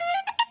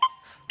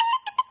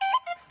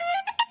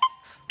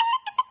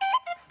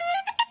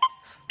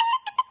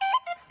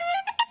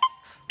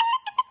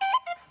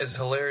As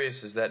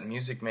hilarious as that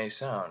music may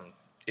sound,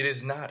 it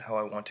is not how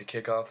I want to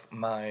kick off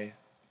my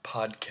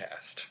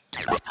podcast.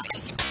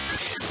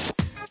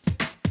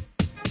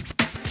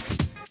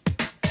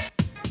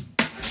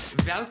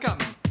 Welcome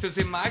to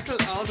the Michael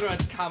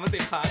Aldred Comedy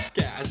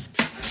Podcast.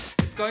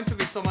 It's going to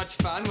be so much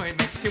fun where he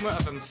makes humor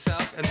of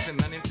himself and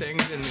the many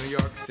things in New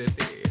York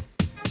City.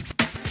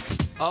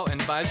 Oh,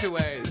 and by the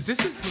way,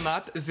 this is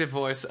not the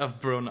voice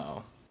of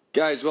Bruno.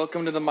 Guys,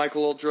 welcome to the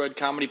Michael Aldred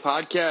Comedy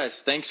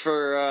Podcast. Thanks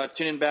for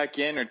tuning back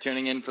in or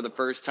tuning in for the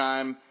first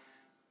time.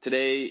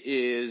 Today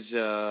is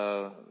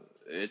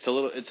it's a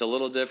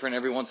little different.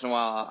 Every once in a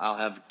while, I'll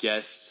have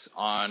guests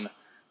on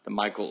the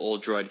Michael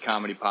Aldred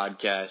Comedy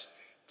Podcast.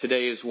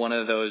 Today is one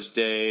of those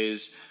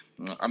days.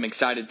 I'm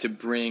excited to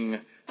bring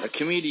a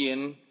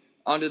comedian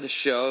onto the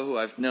show who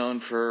I've known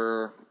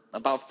for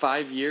about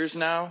 5 years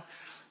now.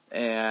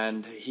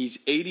 And he's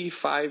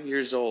 85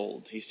 years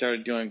old. He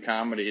started doing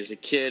comedy as a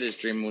kid. His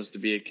dream was to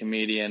be a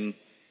comedian.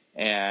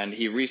 And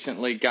he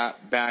recently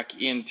got back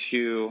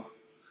into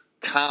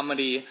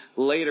comedy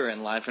later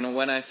in life. And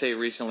when I say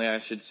recently, I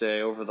should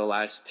say over the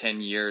last 10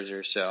 years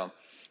or so.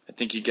 I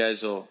think you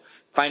guys will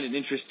find it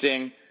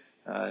interesting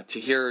to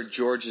hear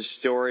George's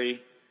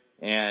story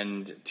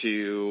and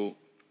to,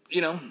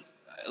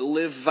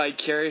 live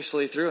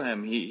vicariously through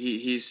him.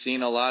 He's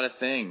seen a lot of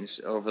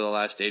things over the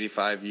last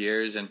 85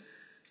 years, and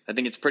I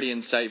think it's pretty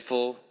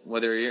insightful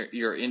whether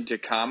you're into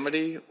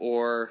comedy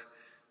or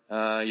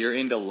you're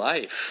into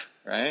life,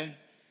 right?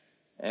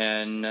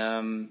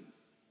 And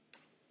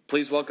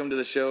please welcome to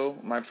the show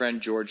my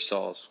friend George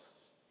Sauls.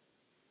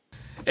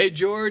 Hey,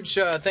 George,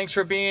 thanks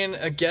for being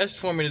a guest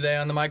for me today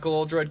on the Michael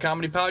Aldred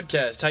Comedy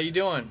Podcast. How you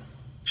doing?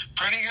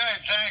 Pretty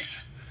good,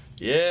 thanks.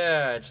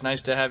 Yeah, it's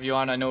nice to have you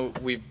on. I know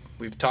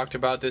we've talked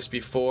about this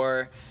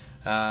before.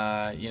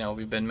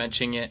 We've been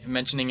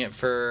mentioning it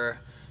for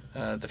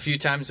the few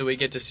times that we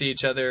get to see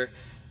each other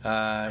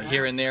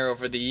here and there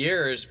over the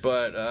years.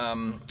 But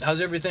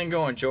how's everything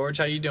going, George?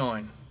 How you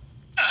doing?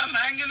 I'm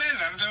hanging in.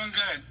 I'm doing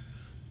good.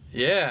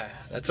 Yeah,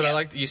 that's what I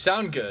like. You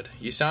sound good.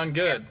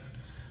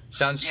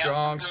 Sound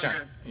strong.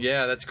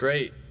 Yeah, that's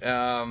great.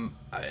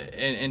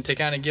 And to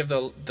kind of give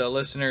the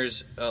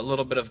listeners a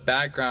little bit of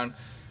background,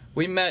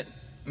 we met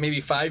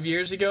maybe 5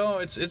 years ago.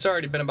 It's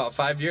already been about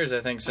 5 years,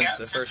 I think, since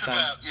the first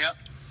time. Yep.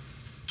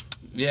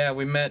 Yeah,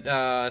 we met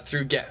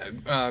through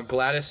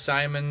Gladys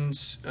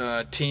Simon's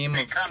team.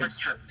 The comic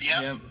strip,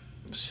 yep.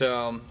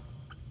 So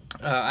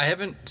I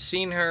haven't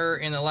seen her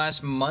in the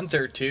last month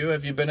or two.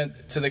 Have you been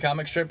to the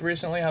comic strip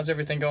recently? How's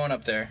everything going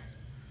up there?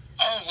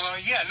 Oh, well,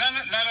 yeah.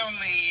 Not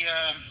only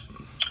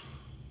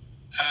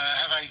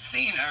have I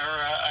seen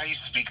her, I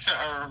speak to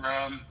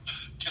her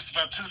just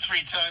about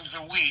 2-3 times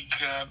a week.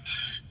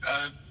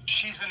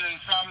 She's an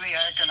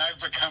insomniac, and I've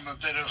become a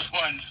bit of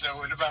one.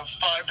 So at about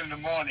 5 in the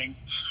morning,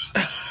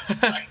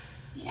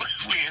 we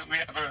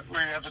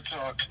have a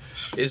talk.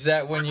 Is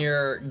that when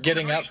you're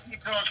getting up? She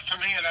talks to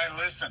me, and I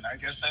listen. I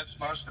guess that's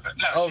most of it.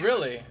 No, oh,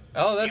 really?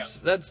 Oh,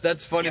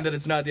 that's funny that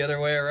it's not the other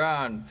way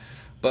around.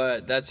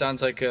 But that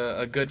sounds like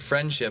a good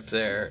friendship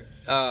there.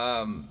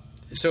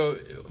 So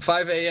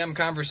 5 a.m.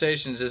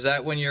 conversations, is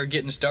that when you're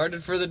getting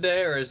started for the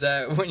day, or is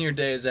that when your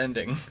day is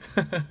ending?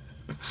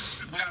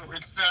 No,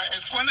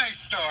 it's when I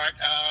start.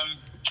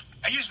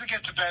 I usually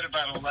get to bed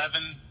about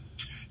 11,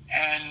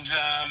 and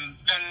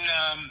then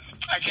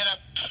I get up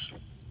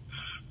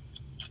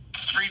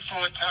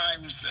 3-4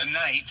 times a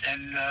night,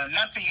 and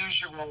not the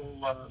usual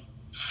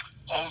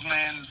old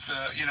man's,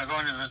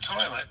 going to the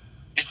toilet.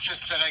 It's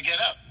just that I get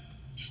up,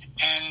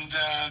 and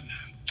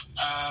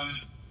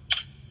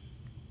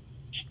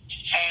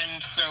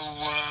so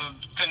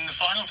then the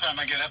final time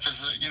I get up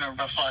is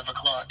about 5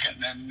 o'clock,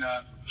 and then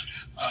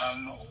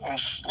or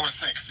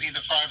 6, either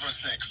 5 or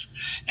 6,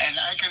 and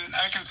I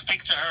can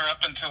speak to her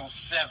up until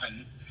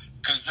 7,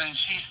 because then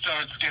she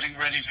starts getting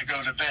ready to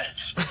go to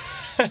bed.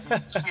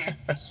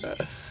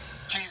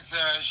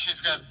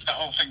 She's got the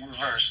whole thing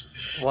reversed.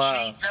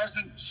 Wow.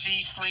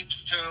 She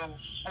sleeps till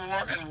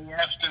 4 in the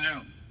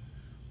afternoon.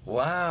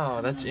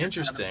 Wow, that's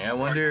interesting. I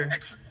wonder.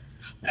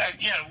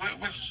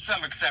 With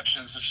some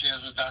exceptions if she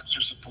has a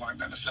doctor's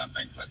appointment or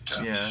something. But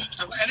yeah.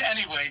 So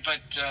anyway,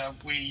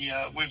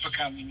 we've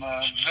become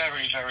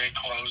very, very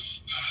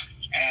close,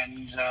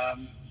 and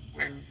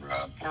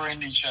we're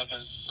in each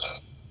other's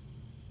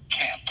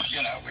camp.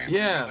 We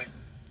really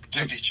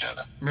dig each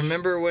other.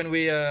 Remember when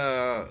we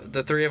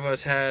the three of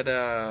us had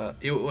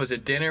was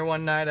it dinner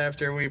one night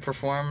after we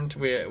performed?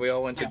 We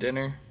all went to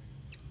dinner.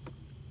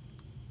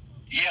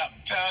 Yeah,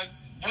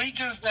 we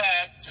do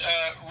that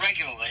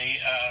regularly.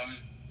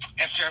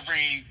 After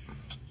every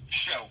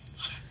show,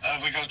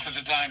 we go to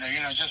the diner.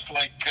 Just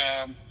like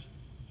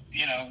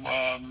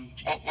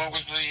what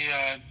was the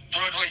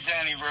Broadway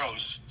Danny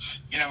Rose?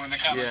 When the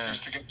comics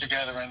used to get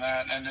together and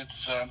that, and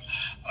it's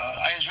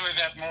I enjoy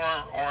that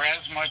more or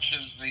as much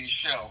as the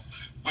show.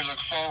 We look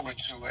forward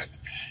to it,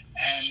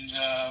 and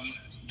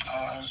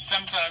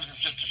sometimes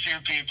it's just a few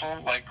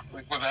people, like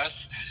with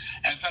us,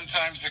 and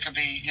sometimes it could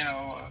be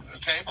a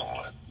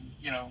table,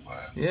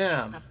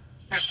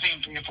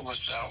 15 people or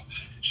so,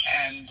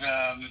 and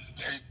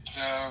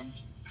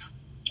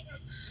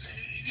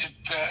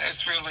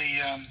it's really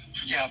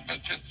but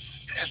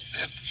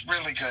it's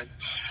really good.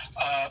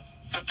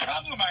 The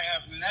problem I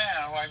have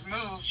now, I've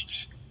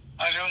moved.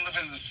 I don't live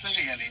in the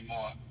city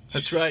anymore.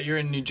 That's right. You're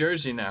in New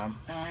Jersey now.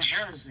 New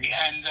Jersey,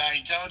 and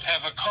I don't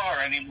have a car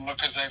anymore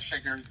because I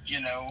figured,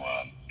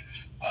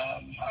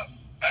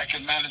 I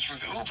can manage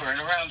with Uber, and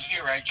around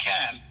here I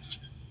can.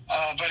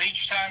 But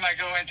each time I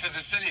go into the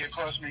city, it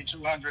costs me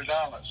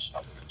 $200.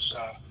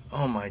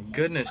 Oh my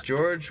goodness,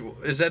 George!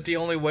 Is that the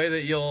only way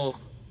that you'll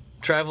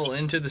travel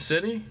into the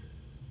city?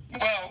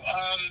 Well,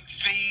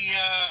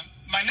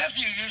 my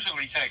nephew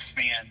usually takes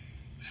me in,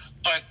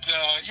 but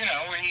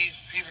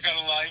he's got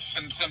a life,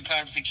 and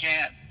sometimes he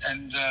can't.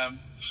 And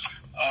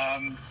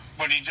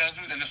when he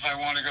doesn't, and if I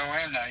want to go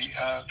in,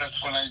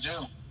 that's what I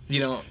do.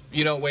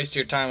 You don't waste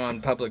your time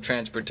on public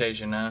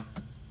transportation, huh?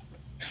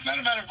 It's not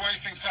a matter of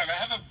wasting time. I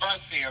have a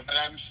bus here, but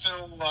I'm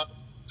still,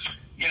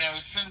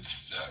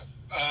 since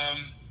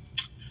I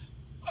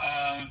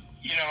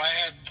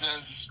had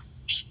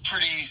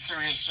pretty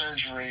serious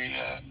surgery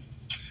a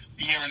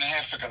year and a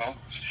half ago,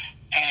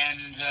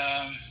 and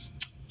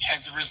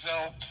as a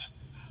result,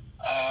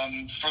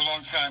 for a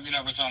long time,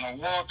 I was on a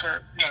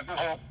walker, and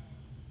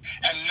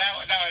now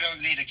I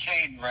don't need a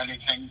cane or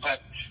anything,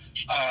 but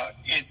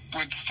it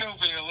would still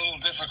be a little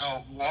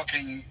difficult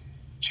walking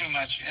too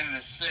much in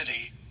the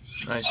city.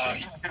 I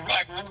see.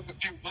 I can walk a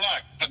few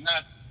blocks, but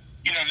not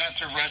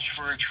to rush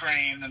for a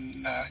train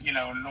and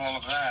all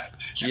of that.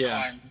 To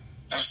climb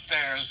those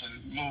stairs and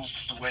move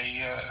the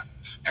way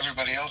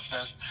everybody else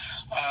does.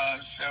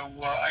 So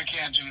I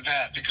can't do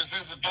that because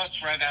there's a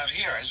bus right out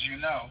here, as you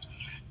know,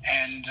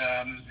 and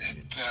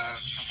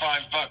for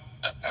 $5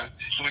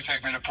 it would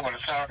take me to Port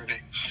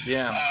Authority.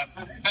 Yeah.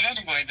 But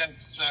anyway,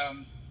 that's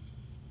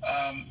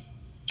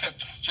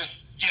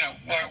just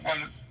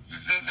one.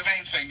 The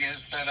main thing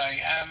is that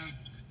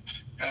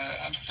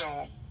I'm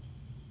still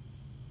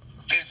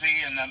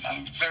busy and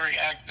I'm very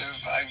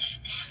active.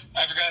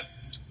 I've got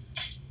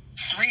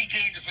 3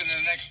 gigs in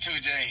the next 2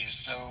 days,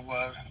 so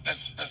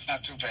that's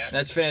not too bad.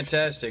 That's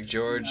fantastic,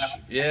 George.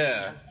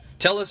 Yeah.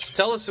 Tell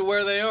us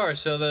where they are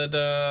so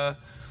that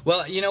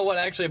well, you know what?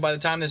 Actually, by the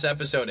time this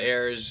episode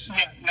airs,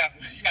 I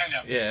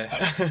know. Yeah.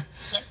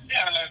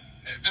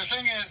 The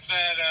thing is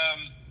that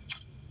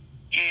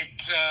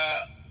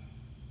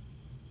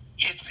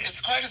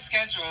it's quite a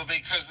schedule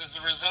because as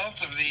a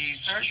result of the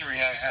surgery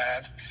I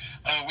had,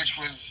 which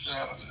was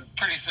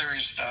pretty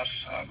serious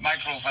stuff,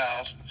 mitral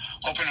valve,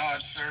 open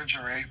heart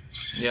surgery.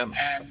 Yep.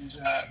 And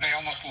they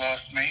almost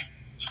lost me.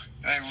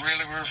 They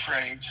really were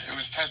afraid. It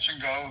was touch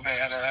and go. They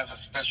had to have a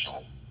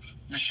special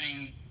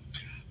machine,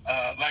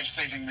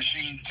 life-saving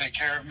machine, to take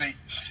care of me.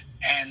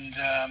 And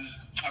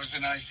I was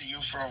in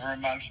ICU for over a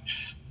month.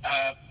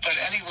 But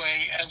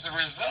anyway, as a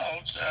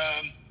result,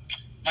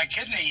 my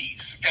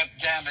kidneys got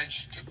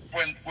damaged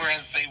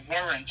whereas they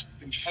weren't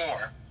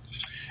before.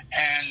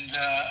 And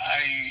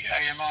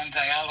I am on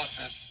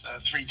dialysis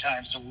 3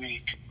 times a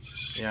week.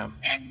 Yeah.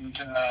 And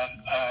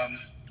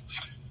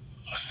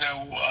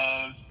so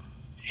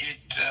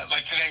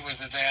like today was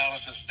a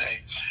dialysis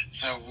day.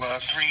 So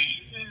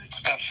it's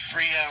about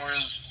 3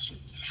 hours,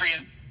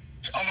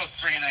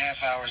 almost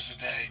 3.5 hours a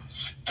day,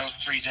 those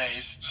 3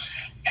 days.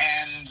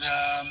 And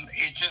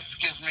it just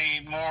gives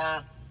me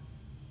more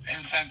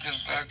incentive.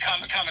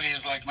 Comedy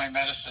is like my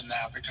medicine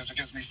now because it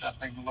gives me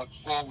something to look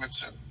forward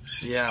to.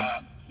 Yeah.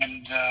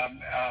 And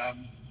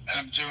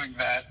I'm doing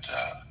that.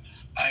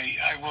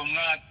 I will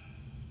not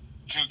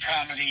do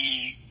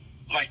comedy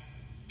like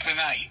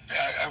tonight.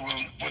 I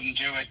wouldn't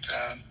do it.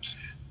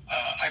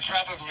 I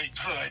probably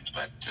could,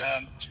 but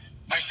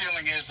my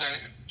feeling is that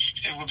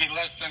it would be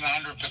less than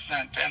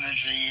 100%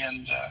 energy,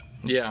 and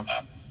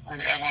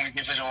I want to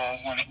give it all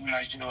when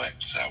I do it.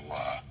 So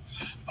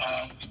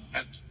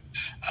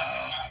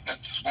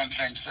that's one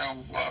thing.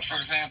 So, for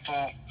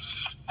example,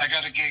 I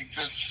got a gig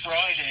this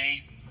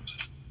Friday,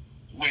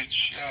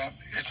 which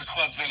is a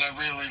club that I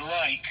really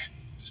like.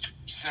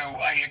 So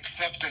I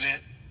accepted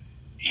it,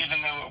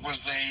 even though it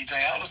was a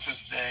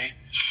dialysis day,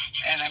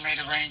 and I made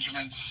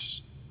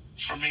arrangements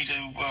for me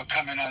to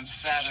come in on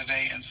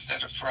Saturday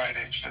instead of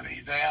Friday for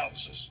the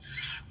dialysis.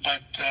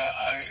 But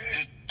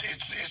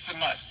it's a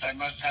must. I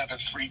must have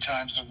it 3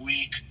 times a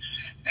week.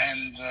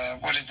 And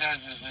what it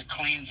does is it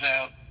cleans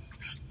out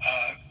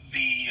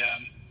the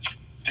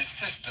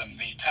system,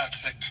 the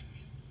toxic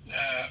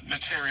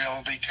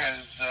material,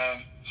 because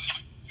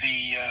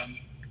the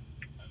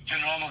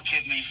normal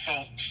kidney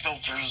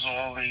filters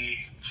all the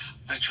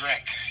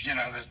dreck,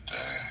 that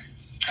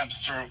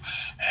comes through.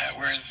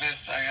 Whereas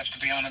this, I have to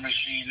be on a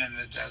machine and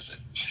it does it.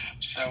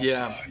 So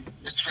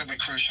it's really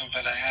crucial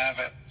that I have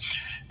it.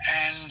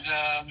 And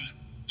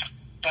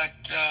but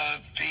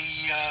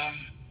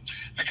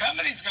the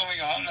comedy's going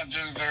on. I'm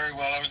doing very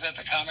well. I was at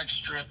the comic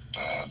strip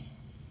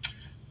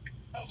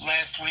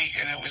last week,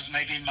 and it was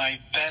maybe my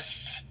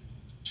best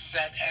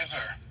set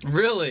ever.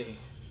 Really?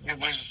 It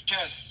was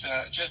just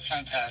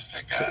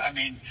fantastic. I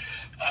mean,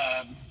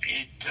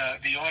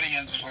 the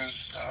audience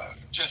was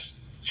just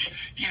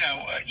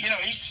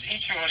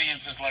each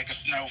audience is like a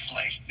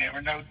snowflake. There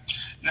were no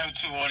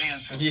two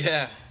audiences.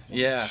 Yeah,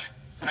 yeah.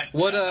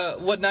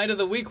 But, what night of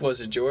the week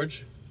was it,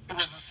 George? it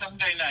was a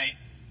Sunday night,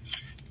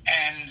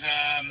 and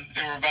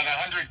there were about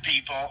 100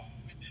 people,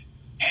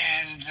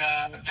 and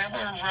there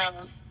were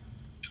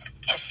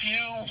a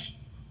few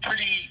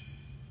pretty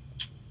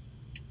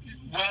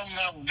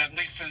well-known, at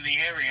least in the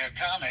area,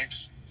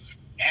 comics,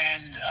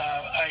 and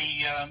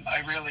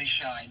I really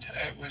shined.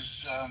 It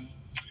was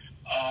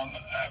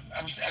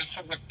I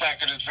still look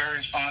back at it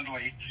very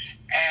fondly,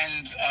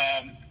 and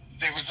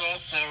there was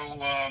also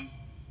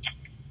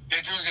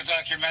they're doing a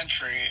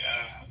documentary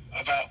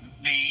about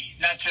me,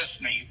 not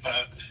just me,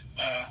 but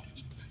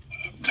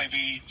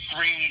maybe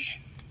 3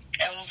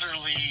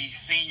 elderly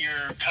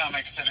senior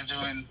comics that are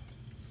doing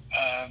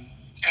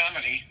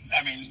comedy.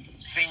 I mean,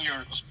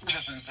 senior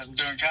citizens that are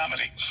doing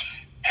comedy.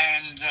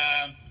 And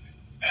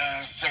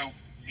so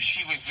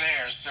she was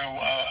there, so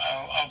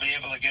I'll be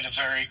able to get a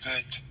very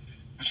good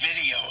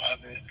video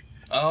of it.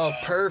 Oh,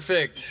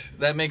 perfect.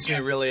 That makes me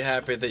really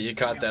happy that you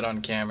caught that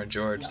on camera,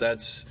 George.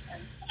 That's...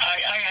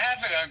 I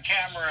have it on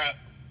camera,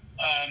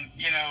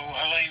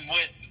 Helene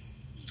Witt.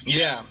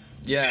 Yeah.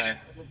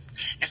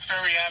 It's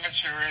very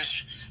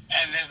amateurish,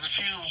 and there's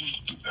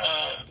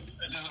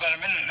there's about a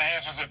minute and a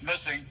half of it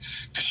missing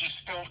because she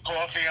spilled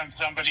coffee on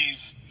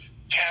somebody's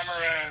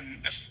camera,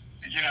 and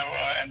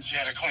and she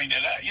had to clean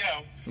it up.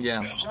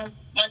 Yeah.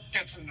 Life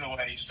gets in the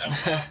way. So,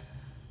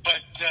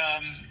 but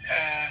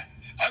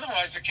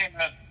otherwise,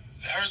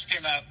 hers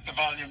came out. The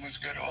volume was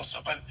good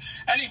also. But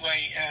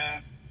anyway,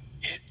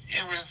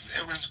 it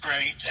was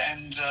great,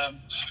 and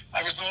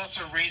I was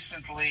also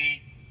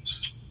recently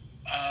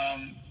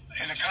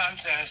in a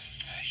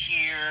contest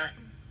here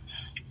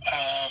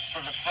for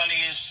the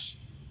funniest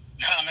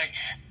comic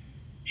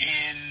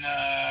in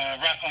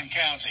Rockland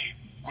County,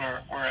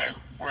 where I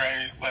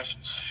live,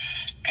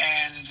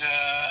 and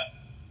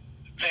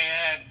they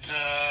had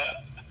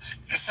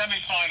the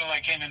semifinal. I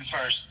came in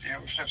first. It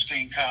was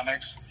 15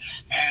 comics,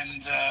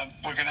 and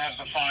we're going to have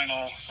the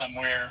final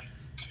somewhere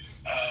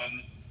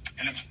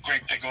in a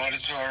great big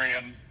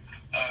auditorium.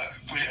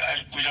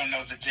 We don't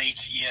know the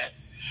date yet.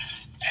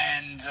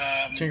 And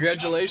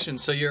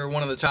Congratulations. So you're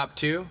one of the top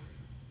 2?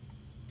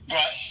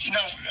 Well,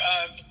 no,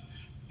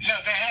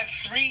 they had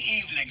 3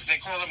 evenings. They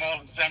call them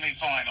all the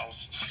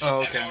semifinals.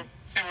 Oh, okay. And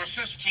there were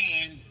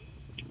 15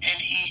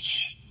 in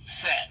each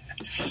set.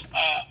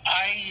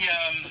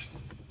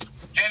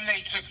 Then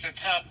they took the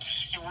top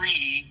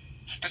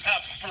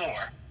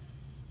 4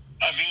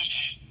 of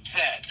each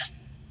set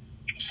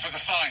for the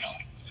final.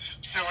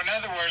 So in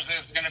other words,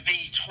 there's going to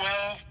be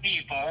 12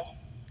 people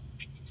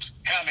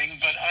coming,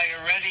 but I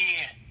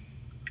already,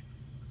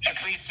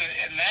 at least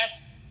in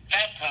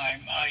that time,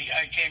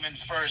 I came in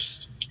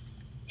first.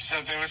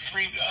 So there were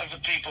 3 other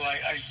people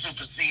I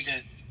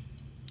superseded.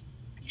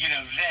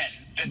 Then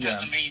that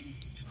doesn't mean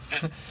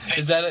that.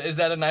 Is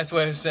that a nice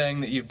way of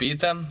saying that you beat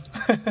them?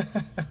 No, I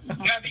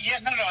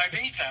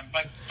beat them,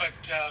 but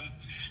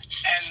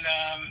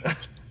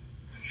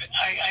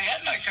I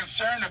had my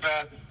concern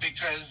about it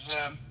because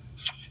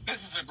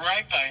this is a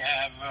gripe I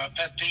have,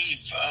 pet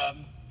peeve.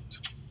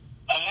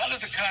 A lot of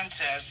the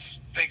contests,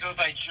 they go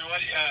by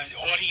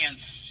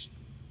audience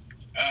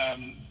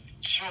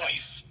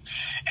choice,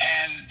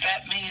 and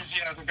that means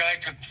the guy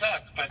could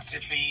suck, but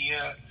if he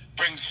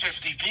brings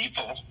 50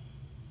 people,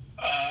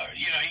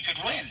 he could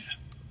win.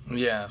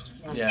 Yeah.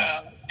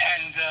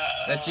 And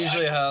That's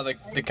usually how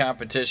the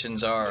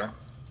competitions are.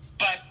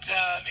 But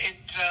it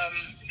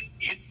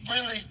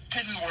really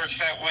didn't work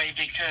that way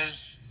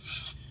because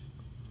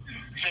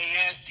they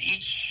asked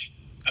each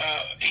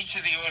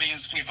of the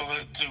audience people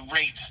to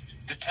rate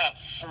the top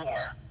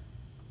 4.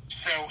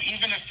 So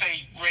even if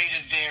they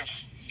rated their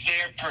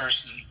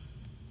person,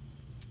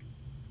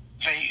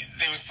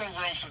 there was still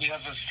room for the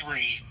other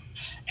 3.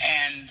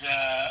 And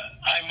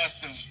I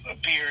must have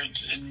appeared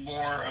in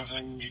more of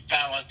the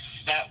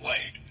ballots that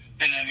way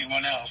than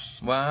anyone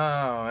else.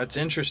 Wow, that's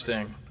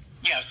interesting.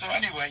 Yeah, so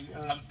anyway,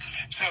 but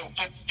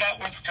that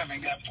one's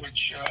coming up,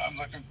 which I'm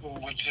looking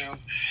forward to.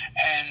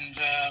 And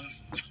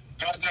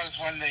God knows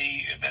when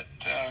that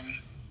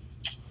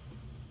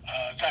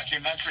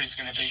documentary is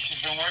going to be.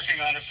 She's been working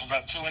on it for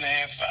about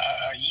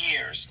 2.5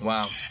 years.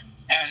 Wow.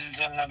 And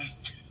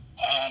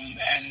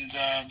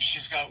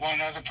she's got one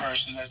other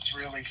person that's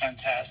really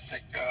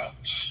fantastic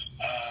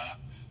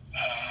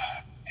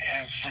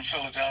from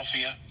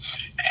Philadelphia,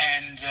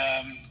 and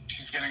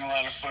she's getting a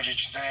lot of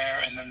footage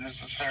there. And then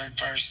there's a third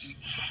person,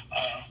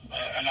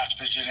 an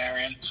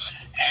octogenarian,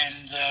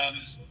 and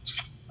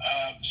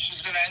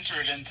she's going to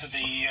enter it into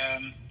the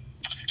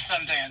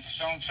Sundance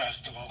Film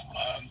Festival.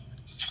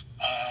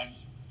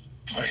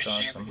 That's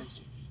awesome.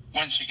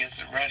 Once she gets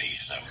it ready,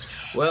 so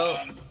well.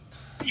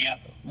 Yeah.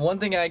 One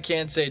thing I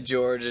can't say,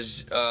 George,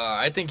 is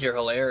I think you're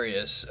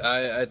hilarious.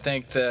 I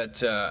think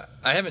that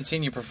I haven't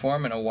seen you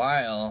perform in a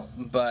while,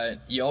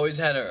 but you always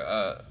had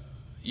a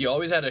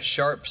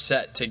sharp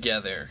set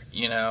together.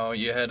 You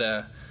had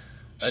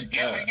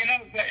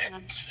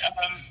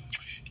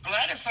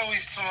Gladys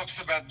always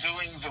talks about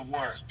doing the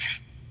work,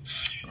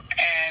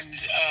 and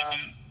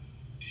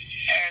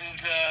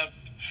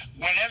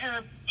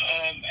whenever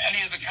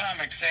any of the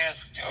comics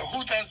ask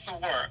who does the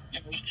work,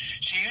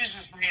 she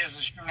uses me as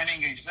a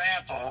shining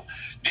example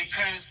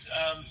because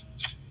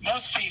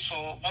most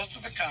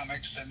of the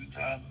comics, and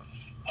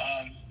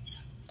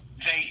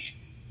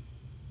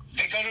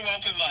they go to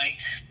open mic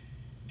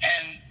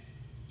and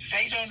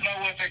they don't know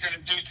what they're going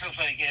to do till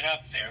they get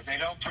up there. They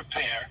don't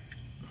prepare,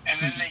 and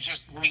then they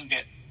just wing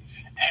it.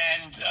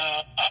 And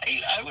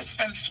I would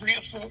spend 3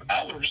 or 4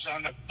 hours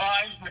on a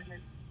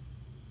 5-minute.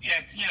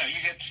 Yeah,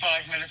 you get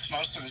 5 minutes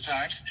most of the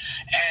times,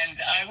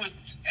 and I would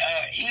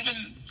even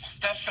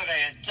stuff that I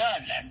had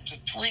done, and to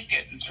tweak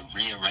it and to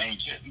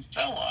rearrange it and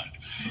so on.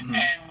 Mm-hmm.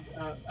 And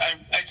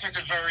I took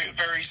it very,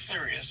 very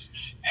serious.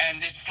 And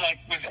it's like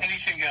with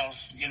anything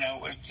else, you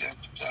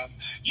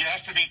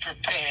have to be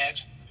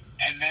prepared.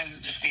 And then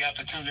if the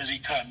opportunity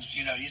comes,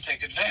 you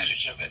take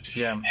advantage of it.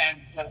 Yeah.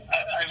 And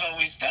I've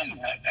always done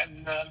that.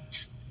 And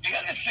the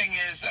other thing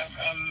is,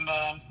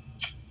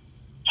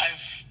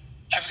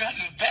 I've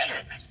gotten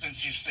better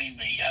since you've seen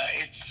me.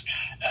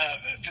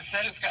 The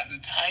set has gotten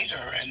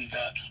tighter, and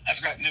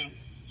I've got new,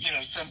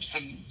 some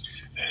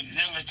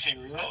new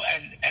material,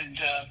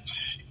 and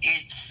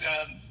it's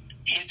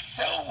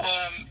so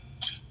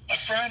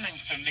affirming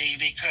for me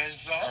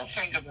because the whole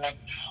thing about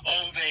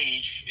old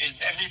age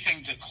is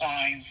everything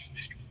declines,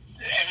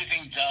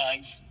 everything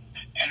dies,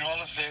 and all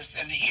of this.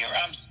 And here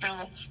I'm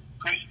still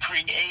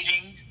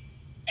creating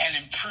and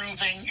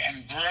improving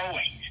and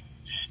growing.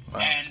 Wow.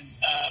 And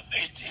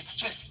it's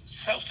just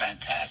so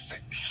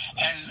fantastic.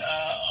 And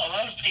a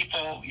lot of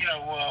people,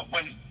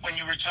 when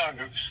you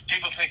retire,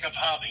 people take up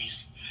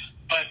hobbies.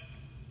 But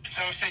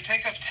so if they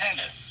take up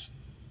tennis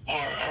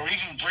or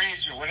even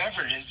bridge or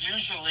whatever it is,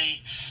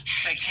 usually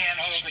they can't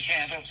hold a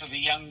candle to the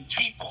young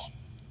people.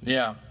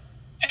 Yeah.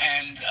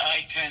 And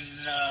I can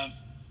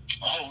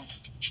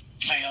hold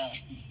my own,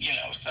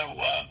 so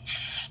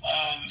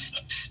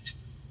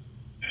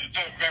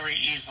very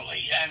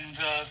easily. And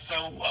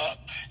so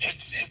it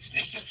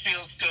just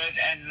feels good.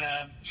 And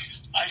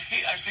I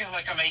feel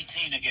like I'm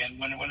 18 again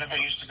whenever I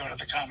used to go to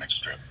the comic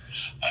strip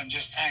and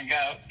just hang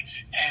out.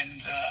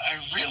 And I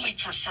really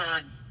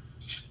preferred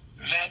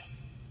that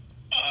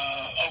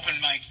open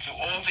mic to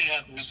all the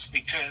others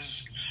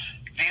because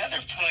the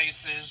other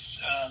places,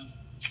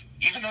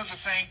 even though the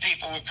same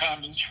people would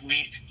come each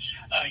week,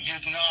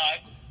 you'd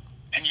nod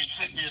and you'd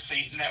sit in your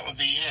seat and that would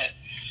be it.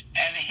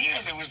 And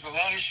here there was a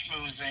lot of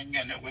schmoozing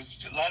and it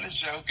was a lot of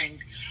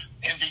joking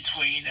in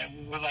between, and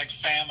we were like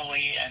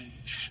family. And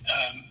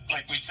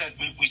like we said,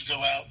 we'd go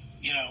out,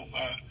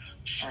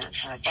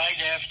 for a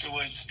bite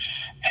afterwards.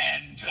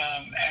 And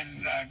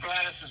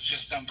Gladys is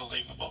just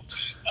unbelievable.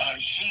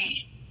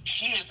 She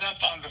is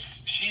on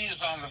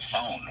the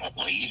phone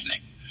all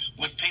evening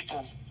with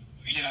people,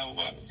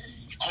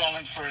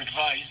 calling for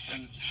advice,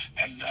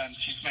 and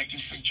she's making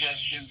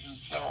suggestions and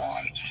so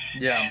on.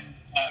 Yeah. And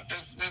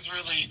there's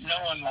really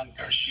no one like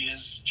her. She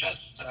is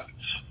just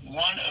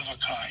one of a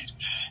kind.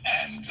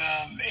 And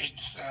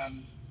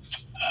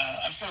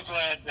I'm so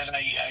glad that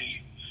I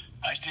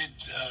did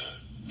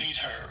meet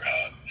her.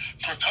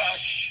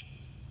 Prakash,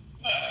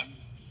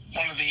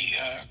 one of the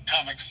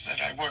comics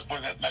that I work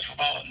with at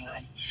Metropolitan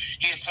Room,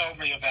 he had told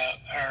me about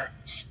her,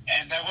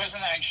 and I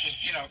wasn't anxious,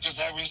 because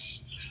I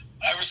was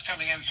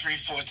coming in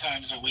 3-4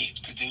 times a week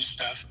to do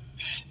stuff,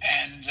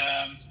 and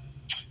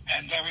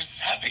I was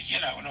happy,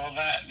 and all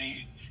that, and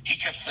he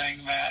kept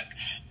saying that,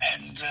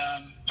 and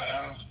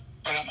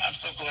but I'm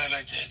so glad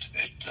I did.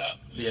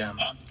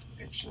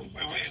 It's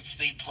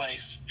the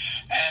place,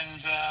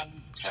 and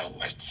so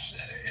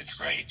it's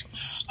great.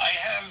 I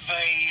have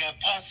a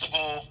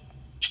possible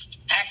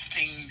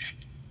acting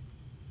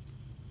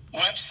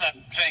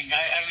website thing.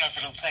 I don't know if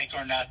it'll take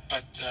or not,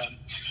 but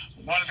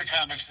one of the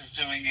comics is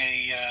doing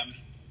a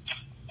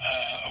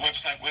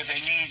website where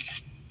they need.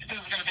 This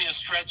is going to be a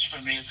stretch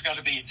for me. It's got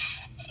to be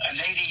an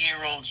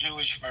 80-year-old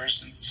Jewish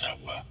person. So,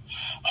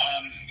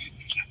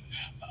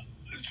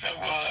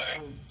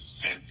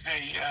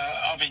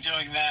 I'll be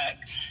doing that,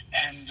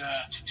 and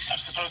I'm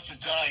supposed to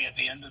die at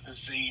the end of the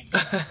scene.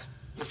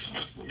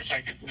 If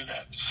I could do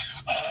that,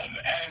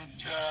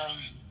 and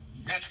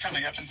that's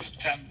coming up in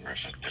September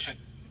if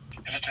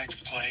it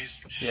takes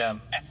place. Yeah.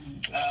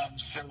 And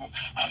so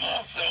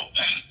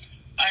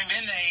I'm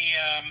in a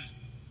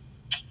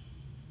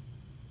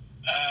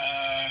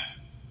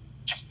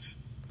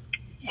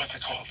what's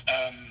it called?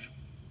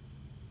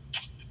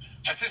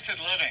 Assisted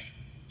living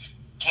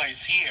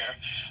place here.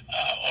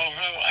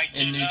 Although I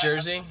do in New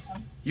Jersey,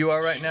 you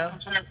are right now.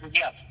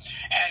 Yeah,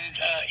 and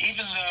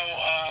even though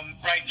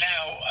right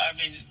now, I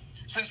mean,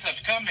 since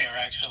I've come here,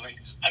 actually,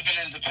 I've been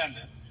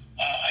independent.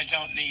 I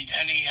don't need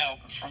any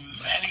help from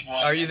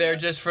anyone. Are you there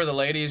just for the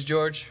ladies,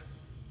 George?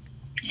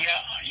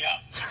 Yeah. Yeah,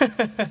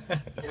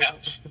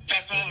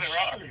 that's all there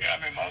are. I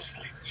mean,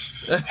 mostly.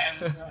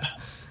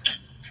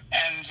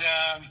 And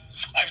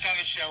I've done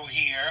a show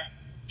here,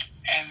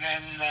 and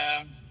then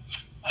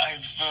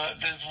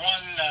there's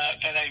one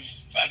that I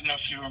don't know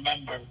if you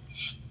remember.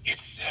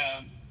 It's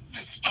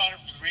part of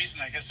the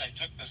reason I guess I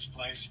took this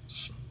place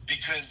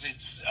because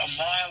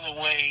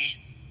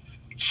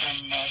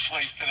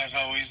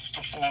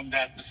performed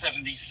at the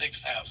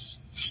 76 House,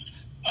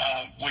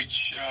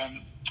 which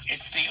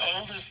it's the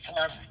oldest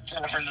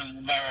tavern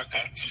in America.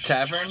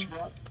 Tavern?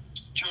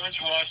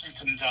 George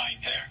Washington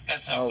dined there.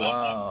 That's how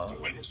wow.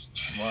 it is.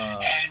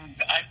 Wow. And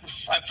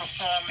I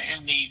perform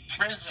in the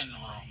prison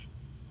room.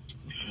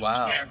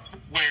 Wow.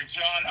 Where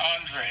John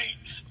Andre,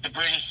 the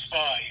British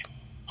spy,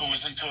 who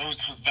was in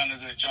cahoots with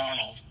Benedict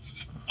Arnold,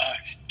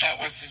 that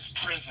was his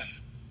prison.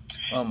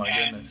 Oh my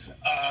goodness.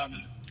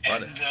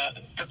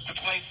 The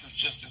place is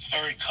just, it's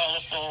very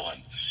colorful,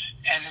 and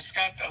it's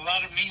got a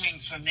lot of meaning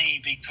for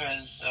me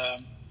because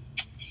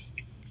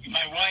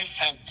my wife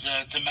had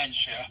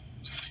dementia,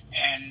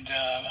 and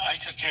I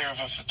took care of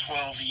her for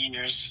 12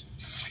 years.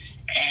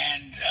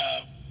 And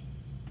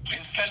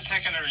instead of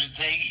taking her to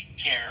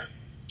daycare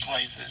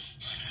places,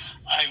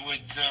 I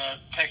would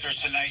take her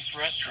to nice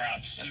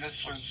restaurants, and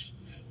this was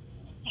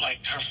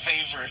like her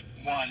favorite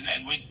one,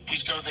 and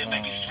we'd go there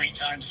maybe 3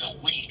 times a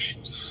week.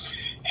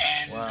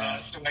 And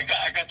so I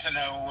got to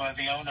know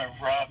the owner,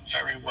 Rob,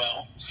 very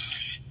well.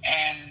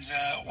 And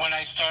when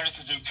I started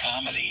to do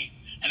comedy,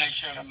 and I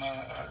showed him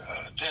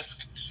a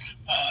disc,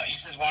 he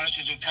said, "Why don't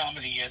you do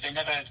comedy here?" They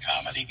never had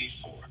comedy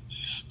before.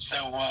 So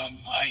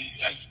I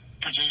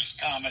produced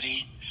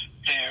comedy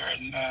there,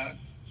 and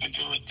would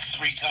do it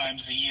 3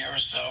 times a year or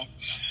so.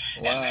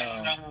 Wow.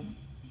 And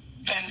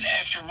then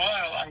after a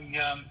while,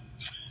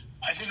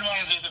 I didn't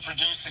want to do the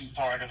producing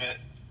part of it.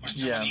 It was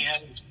too many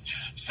edits.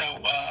 So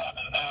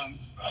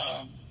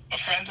a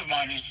friend of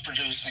mine who's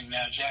producing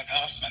now, Jack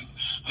Hoffman,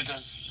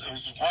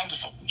 who's a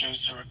wonderful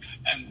producer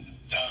and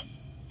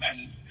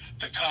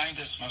the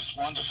kindest, most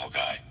wonderful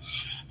guy.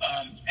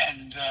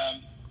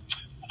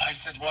 I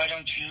said, "Why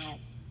don't you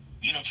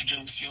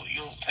produce?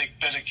 You'll take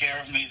better care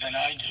of me than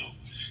I do."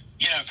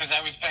 Because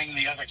I was paying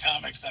the other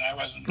comics and I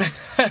wasn't.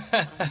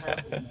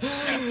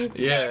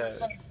 Yeah.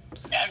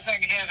 I was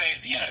thinking,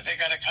 they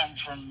got to come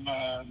from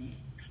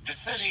the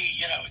city.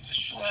 It's a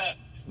schlep.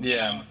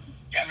 Yeah.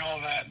 And all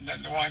that. And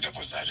then the wind-up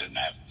was I didn't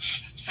have.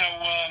 So,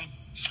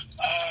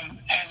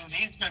 and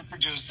he's been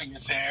producing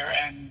it there,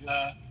 and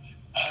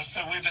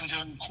so we've been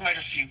doing quite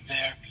a few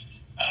there.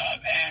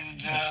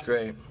 That's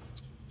great.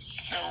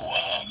 So,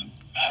 I'm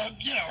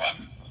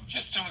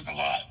just doing a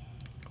lot.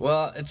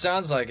 Well, it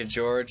sounds like it,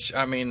 George.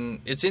 I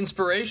mean, it's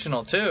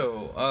inspirational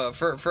too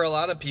for a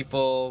lot of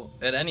people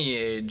at any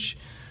age.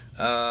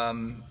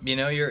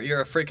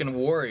 You're a freaking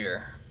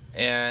warrior,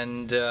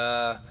 and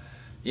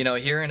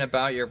hearing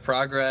about your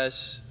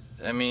progress.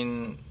 I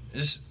mean,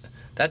 just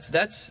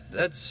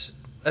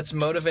that's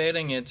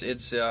motivating.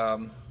 It's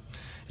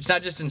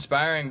not just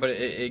inspiring, but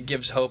it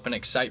gives hope and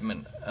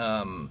excitement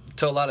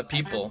to a lot of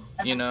people.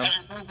 Have you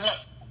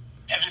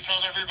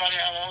told everybody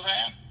how old I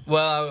am?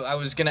 Well, I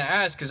was going to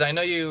ask, because I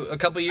know a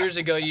couple years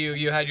ago,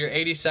 you had your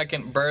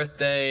 82nd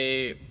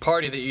birthday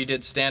party that you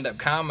did stand-up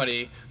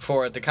comedy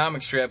for at the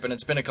comic strip, and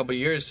it's been a couple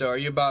years, so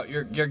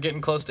you're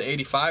getting close to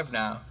 85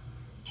 now.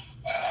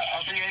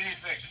 I'll be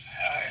 86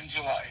 in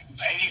July.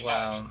 85.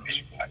 Wow.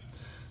 85.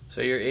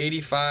 So you're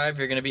 85,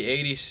 you're going to be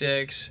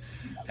 86,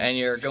 and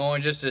you're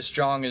going just as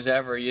strong as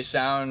ever. You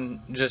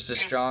sound just as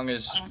strong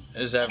as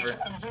ever.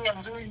 I'm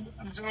doing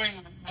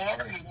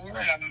more and more,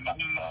 and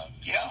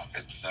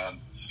it's...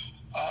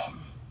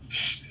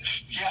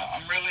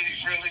 I'm really,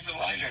 really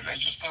delighted. I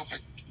just hope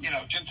it,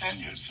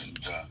 continues, and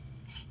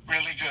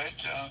really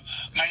good.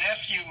 My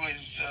nephew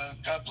is,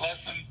 God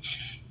bless him,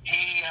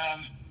 he's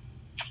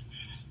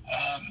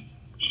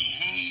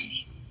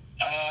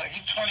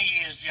 20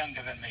 years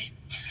younger than me,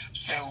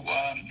 so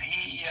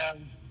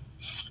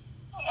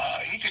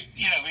he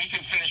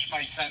can finish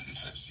my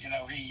sentences.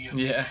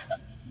 Yeah.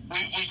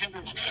 We did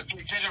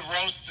a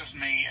roast of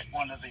me at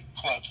one of the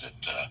clubs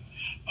at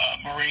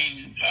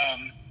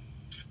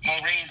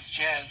Maureen's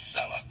Jazz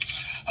Cellar,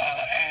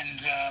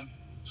 and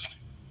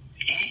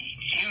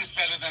he was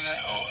better than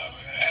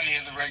any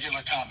of the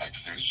regular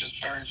comics. It was just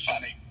very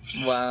funny.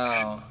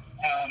 Wow.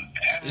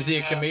 And, is he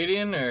a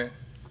comedian or?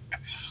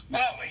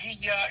 Well, he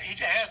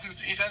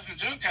doesn't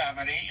do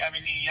comedy. I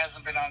mean, he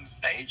hasn't been on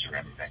stage or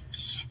anything,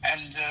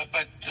 and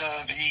but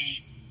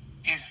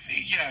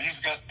he's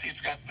got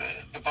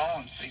the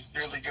bones. He's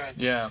really good.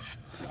 Yeah.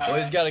 Well,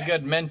 he's got a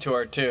good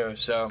mentor too.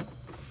 So.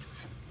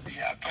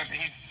 Yeah, but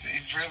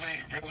he's really,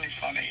 really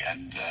funny,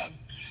 and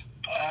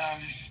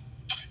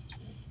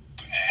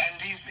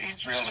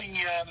he's really,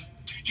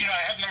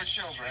 I have no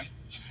children,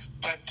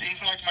 but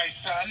he's like my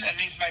son, and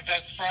he's my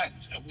best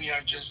friend. We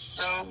are just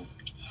so.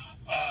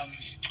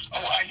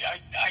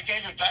 I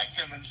gave it back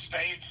to him in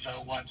spades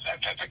though once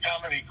at the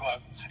comedy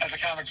club at the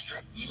comic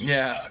strip.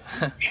 Yeah.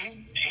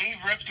 He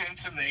ripped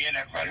into me, and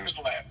everybody was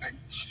laughing.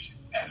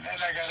 And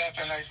then I got up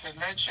and I said,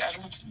 "Mitch, I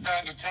don't know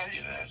how to tell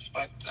you this,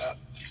 but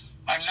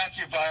I'm not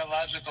your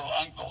biological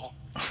uncle."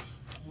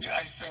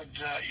 I said,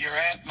 "Your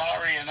Aunt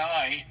Mari and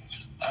I,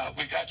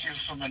 we got you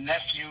from a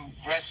nephew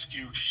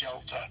rescue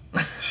shelter."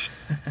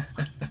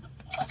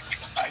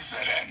 I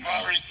said, Aunt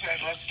Mari said,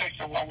 "Let's take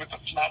the one with the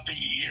floppy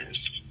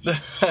ears."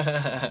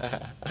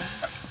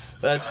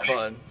 That's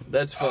fun.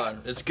 That's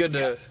fun. It's good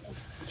to.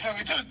 So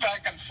we do it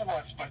back and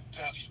forth,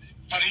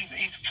 but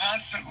he's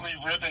constantly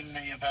ribbing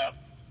me about,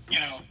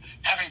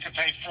 having to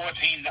pay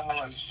 $14,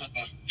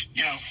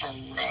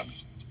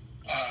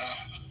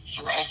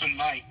 for open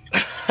mic.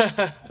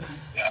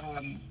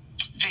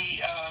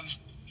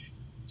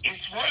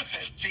 It's worth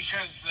it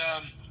because,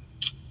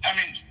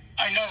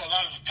 I know a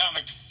lot of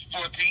comics,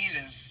 14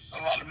 is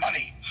a lot of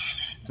money.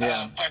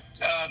 Yeah. But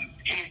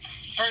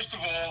it's, first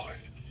of all,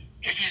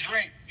 if you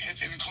drink,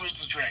 it includes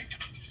the drink.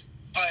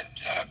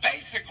 But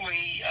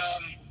basically,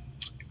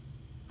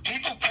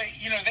 people pay,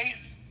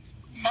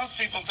 most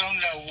people don't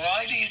know,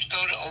 why do you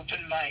go to open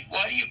mic?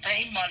 Why do you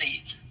pay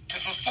money to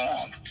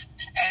perform?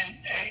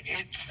 And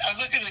I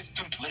look at it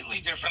completely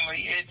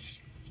differently.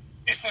 It's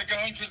like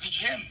going to the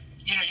gym.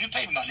 You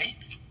pay money,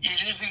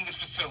 you're using the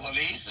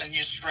facilities, and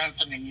you're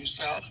strengthening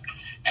yourself.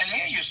 And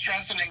here you're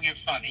strengthening your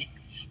funny.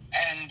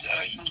 And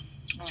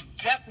you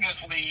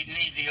definitely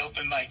need the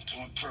open mic to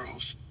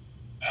improve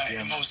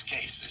in most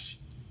cases.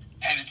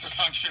 And it's a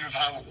function of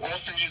how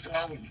often you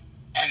go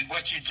and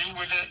what you do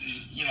with it,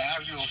 and how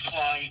you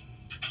apply,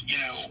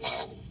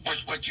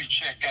 what you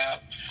check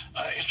out.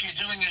 If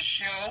you're doing a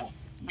show,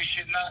 you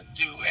should not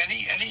do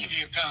any of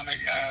your comic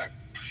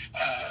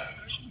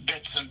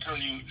bits until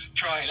you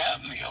try it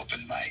out in the open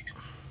mic.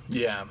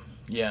 Yeah.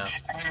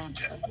 And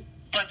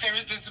but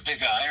there's a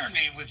big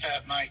irony with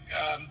that, Mike.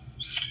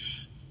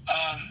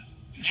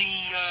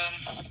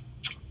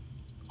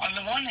 On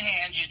the one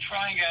hand, you're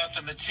trying out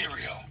the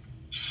material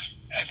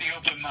at the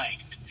open mic,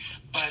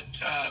 but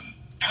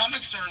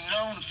comics are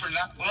known for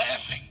not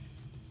laughing.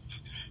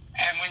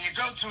 And when you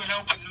go to an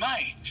open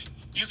mic,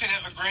 you could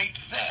have a great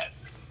set,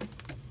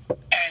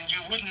 and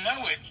you wouldn't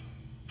know it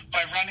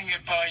by running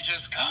it by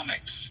just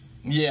comics.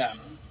 Yeah.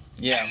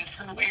 And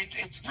so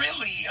it's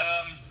really,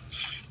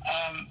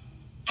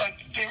 but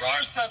there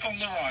are subtle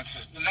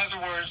nuances. In other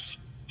words,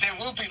 they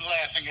will be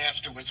laughing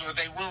afterwards, or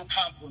they will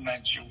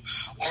compliment you,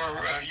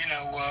 or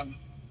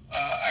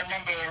I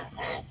remember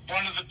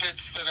one of the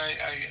bits that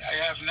I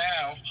have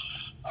now.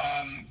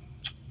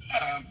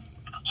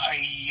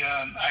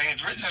 I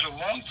had written it a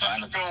long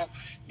time ago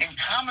in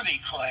comedy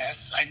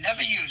class. I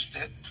never used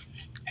it,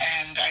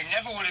 and I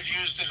never would have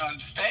used it on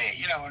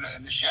stage,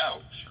 in the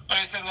show. But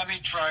I said, let me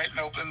try it in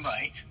open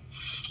mic.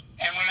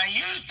 And when I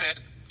used it,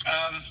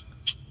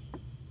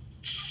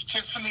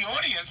 just from the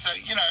audience, I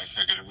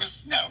figured it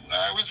was,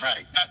 I was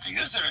right not to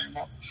use it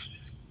anymore.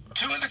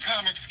 Two of the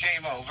comics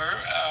came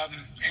over,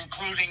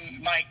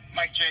 including Mike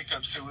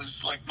Jacobs, who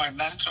was like my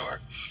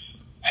mentor.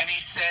 And he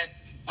said,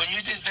 when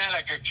you did that,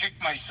 I could kick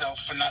myself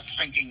for not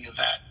thinking of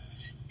that.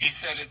 He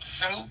said, it's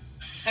so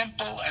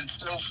simple and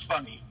so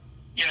funny,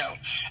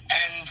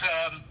 And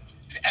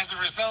as a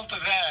result of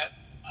that,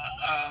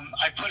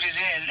 I put it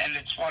in, and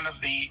it's one of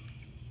the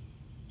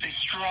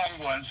strong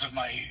ones of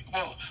my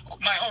whole.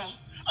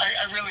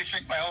 I really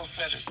think my whole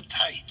set is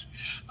tight,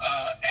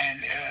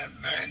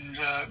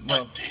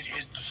 but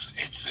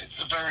it's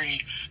a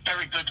very,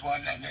 very good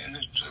one, and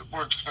it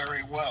works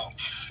very well.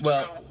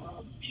 Well,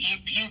 so,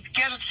 you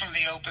get it from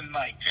the open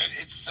mic.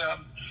 It's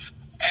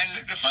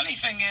and the funny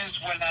thing is,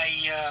 when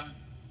I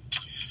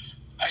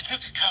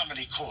took a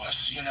comedy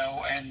course,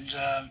 and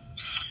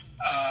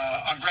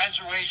on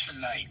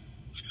graduation night,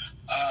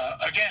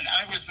 again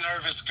I was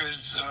nervous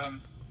because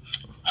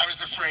I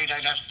was afraid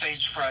I'd have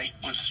stage fright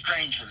with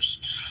strangers.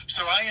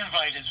 So I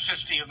invited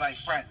 50 of my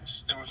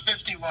friends. There were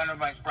 51 of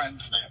my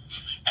friends there.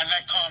 And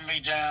that calmed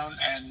me down,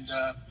 and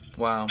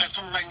wow. That's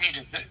all I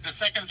needed. The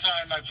second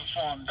time I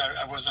performed,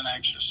 I wasn't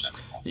anxious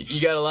anymore.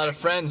 You got a lot of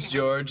friends,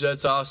 George.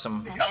 That's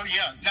awesome. Oh,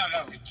 yeah.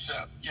 No. It's,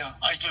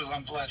 I do.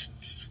 I'm blessed.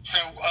 So,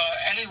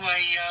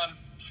 anyway,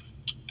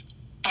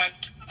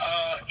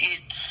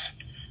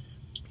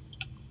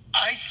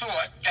 I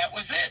thought that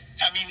was it.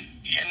 I mean,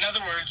 in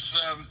other words,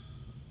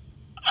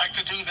 I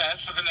could do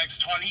that for the next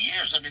 20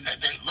 years. I mean,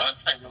 they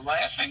were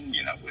laughing.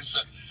 It was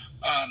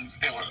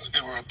there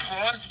were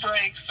applause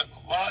breaks, there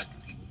were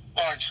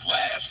large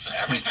laughs,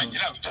 everything.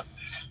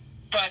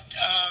 But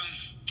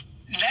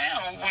now,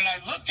 when I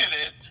look at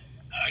it,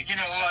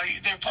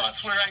 there are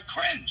parts where I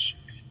cringe.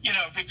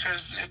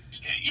 Because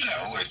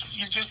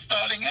you're just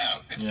starting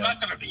out. It's not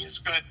going to be as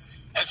good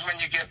as when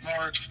you get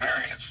more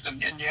experienced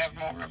and you have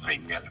more of the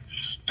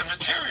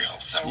material.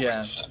 So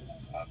it's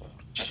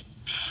just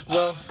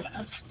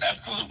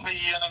absolutely,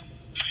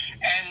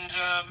 and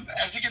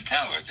as you can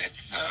tell,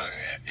 it's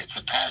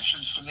a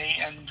passion for me,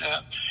 and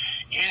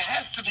it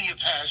has to be a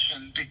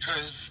passion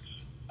because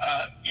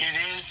it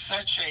is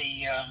such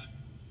a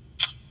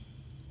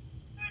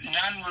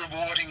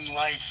non-rewarding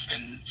life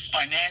in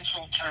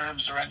financial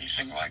terms or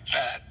anything like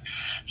that.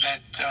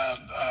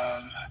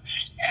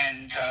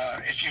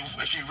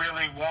 If you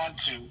really want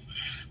to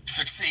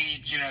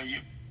succeed, you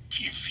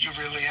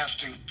really have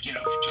to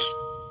just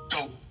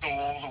go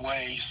all the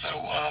way. So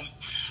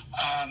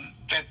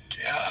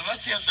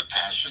unless you have the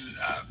passion,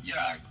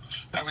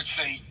 I would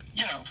say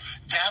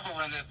dabble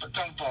in it, but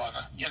don't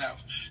bother.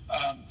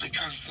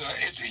 Because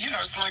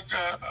it's like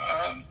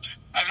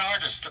an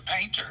artist, a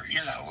painter.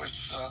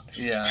 It's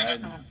Yeah. They're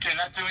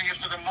not doing it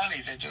for the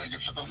money. They're doing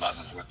it for the love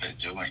of what they're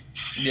doing.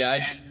 Yeah.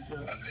 And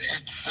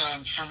it's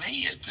for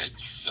me, it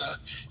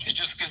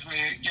just gives me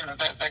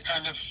that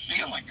kind of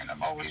feeling, and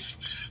I'm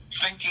always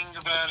thinking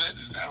about it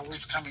and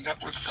always coming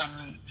up with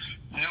some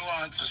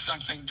nuance or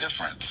something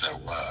different. So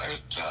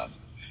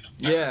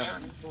yeah.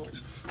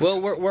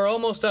 Well, we're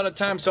almost out of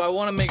time, so I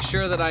want to make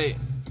sure that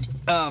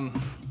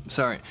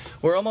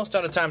we're almost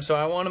out of time, so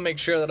I want to make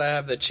sure that I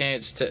have the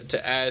chance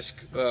to ask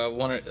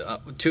one or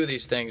two of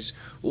these things.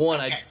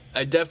 One, okay.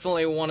 I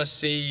definitely want to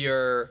see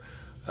your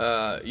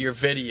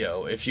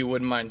video, if you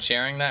wouldn't mind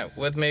sharing that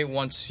with me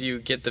once you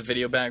get the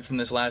video back from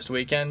this last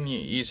weekend.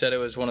 You said it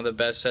was one of the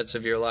best sets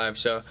of your life,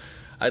 so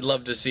I'd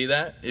love to see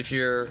that if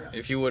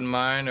you wouldn't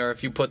mind, or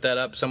if you put that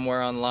up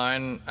somewhere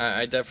online.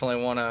 I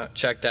definitely want to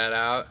check that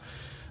out.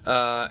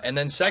 And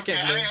then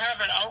secondly, okay, I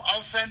have it.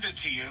 I'll send it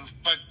to you,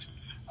 but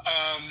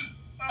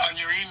on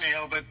your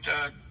email. But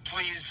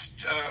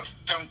please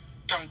don't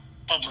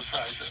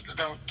publicize it.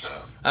 Don't.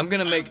 I'm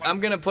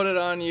gonna put it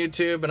on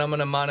YouTube, and I'm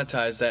gonna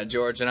monetize that,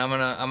 George, and I'm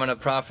gonna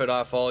profit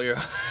off all your.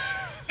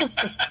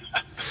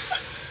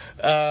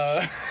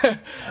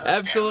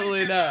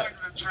 Absolutely not.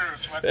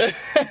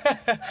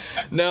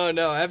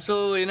 No,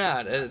 absolutely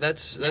not.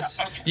 That's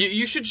okay.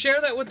 You should share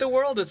that with the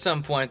world at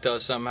some point, though,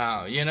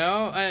 somehow. If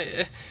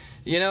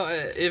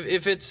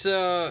it's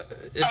no,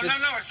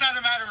 it's not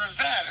a matter of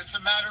that. It's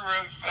a matter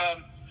of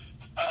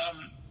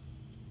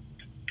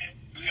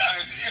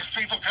if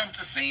people come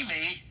to see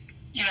me,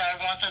 I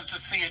want them to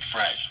see it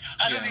fresh.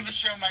 I don't even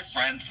show my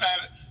friends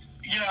that.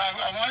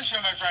 I want to show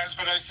my friends,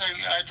 but I say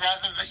I'd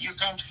rather that you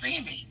come see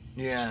me.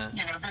 Yeah.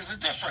 There's a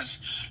difference.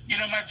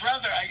 My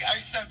brother, I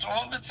sent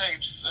all the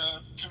tapes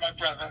to my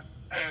brother,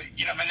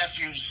 my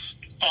nephew's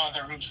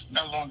father, who's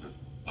no longer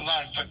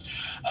alive, but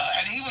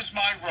and he was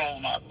my role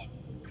model.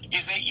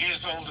 He's 8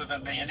 years older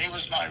than me, and he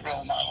was my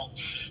role model,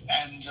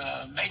 and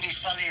maybe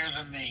funnier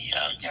than me.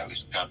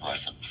 God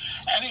bless him.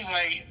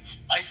 Anyway,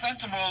 I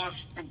sent him all of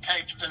the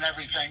tapes and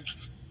everything.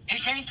 He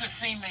came to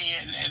see me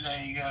in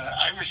a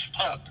Irish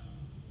pub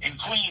in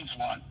Queens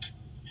once.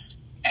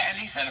 And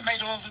he said it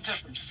made all the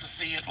difference to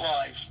see it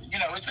live.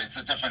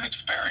 It's a different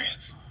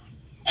experience.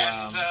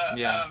 Wow.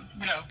 And,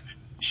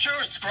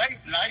 sure, it's great.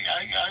 And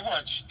I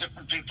watch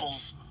different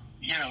people's,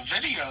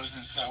 videos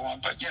and so on.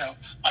 But,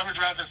 I would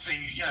rather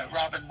see,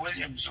 Robin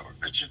Williams or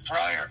Richard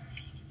Pryor.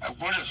 I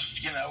would have,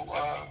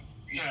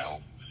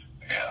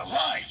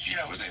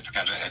 live. It's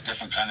got a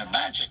different kind of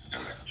magic to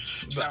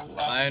it. So,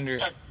 I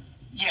understand.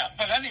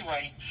 But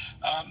anyway,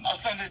 I'll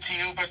send it to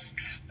you. But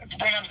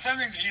what I'm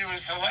sending to you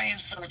is Helene,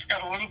 so it's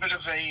got a little bit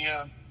of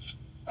a,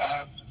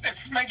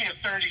 it's maybe a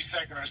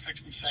 30-second or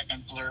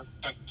 60-second blurb,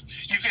 but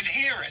you can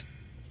hear it.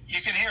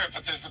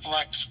 But there's a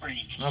black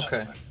screen.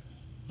 Okay.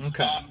 So,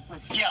 okay.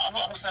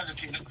 I'll send it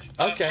to you.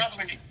 Okay.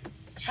 Probably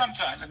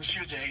sometime in a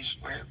few days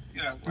where,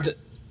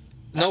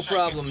 no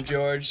problem,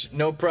 George.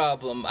 No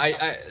problem.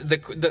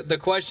 The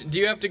question. Do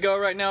you have to go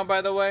right now?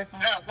 By the way.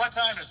 No. What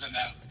time is it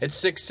now? It's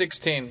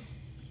 6:16.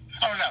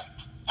 Oh no.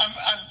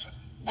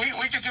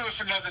 We could do it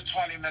for another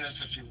 20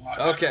 minutes if you want.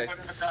 Okay.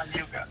 Whatever time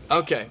you got.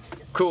 Okay.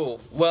 Cool.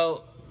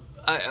 Well,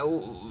 I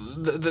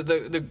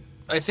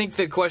think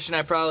the question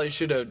I probably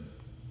should have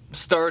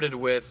started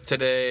with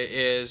today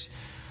is,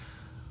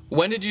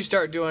 when did you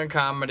start doing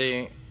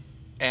comedy,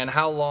 and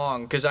how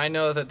long? Because I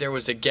know that there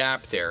was a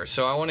gap there,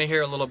 so I want to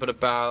hear a little bit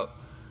about.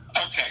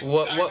 Okay.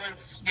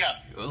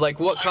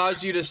 What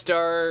caused you to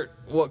start?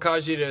 What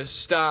caused you to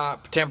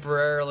stop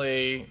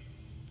temporarily?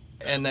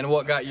 And then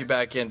what got you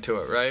back into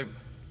it, right?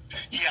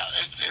 Yeah,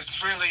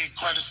 it's really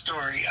quite a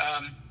story.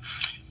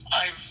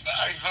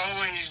 I've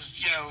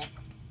always,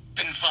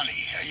 been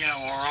funny,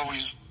 or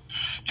always.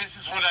 This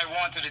is what I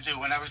wanted to do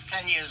when I was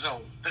 10 years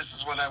old. This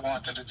is what I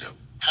wanted to do.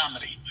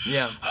 Comedy.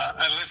 Yeah.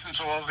 I listened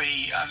to all on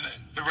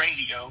the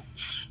radio,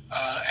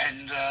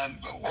 and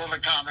all the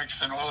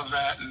comics and all of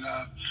that,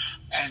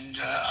 and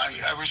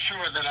I was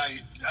sure that I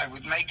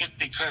would make it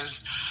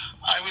because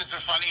I was the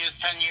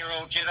funniest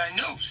 10-year-old kid I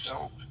knew.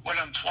 So when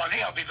I'm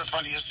 20, I'll be the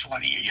funniest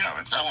 20,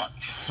 and so on.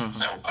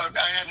 So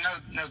I had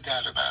no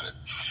doubt about it.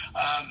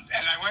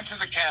 And I went to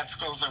the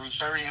Catskills. I was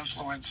very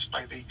influenced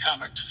by the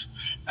comics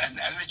and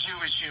the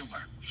Jewish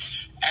humor.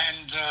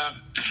 And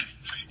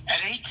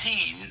at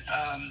 18,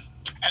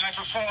 and I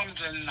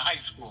performed in high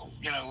school,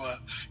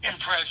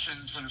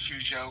 impressions and a few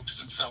jokes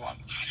and so on.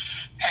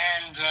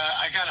 And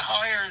I got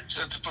hired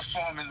to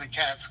perform in the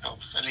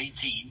Catskills at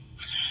 18.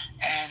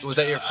 And was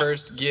that your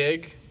first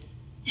gig?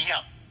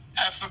 Yeah,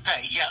 for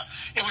pay. Yeah,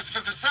 it was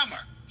for the summer,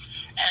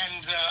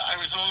 and I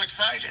was all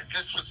excited.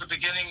 This was the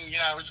beginning.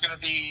 I was going to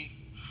be,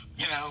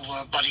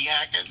 Buddy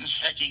Hackett and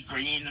Shecky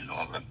Green and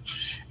all of them.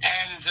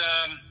 And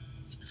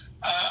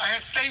I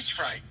had stage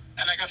fright,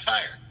 and I got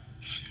fired.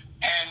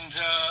 And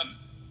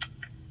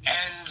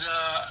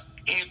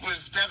it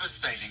was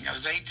devastating. I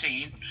was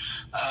 18.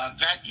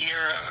 That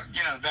year,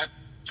 that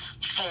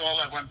fall,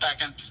 I went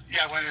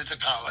into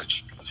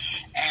college.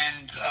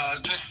 And I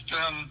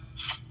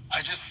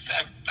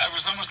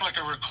was almost like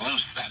a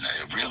recluse then.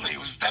 It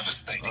was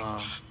devastating.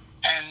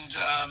 And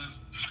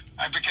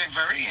I became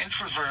very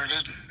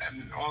introverted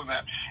and all of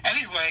that.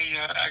 Anyway,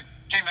 I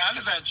came out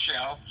of that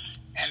shell,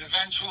 and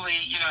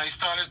eventually, I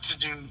started to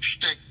do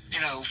shtick,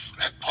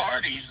 at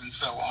parties and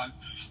so on.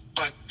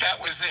 But that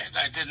was it.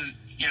 I didn't,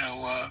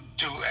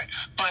 do it.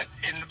 But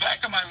in the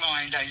back of my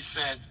mind, I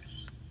said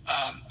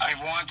I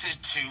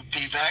wanted to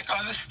be back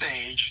on the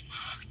stage.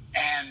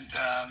 And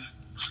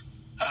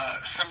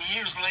some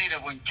years later,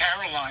 when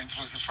Caroline's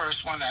was the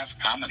first one to have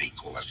comedy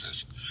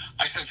courses,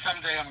 I said,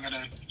 someday I'm going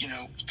to,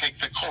 take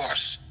the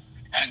course.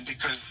 And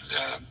because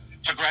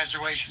for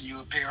graduation, you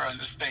appear on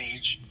the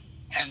stage.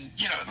 And,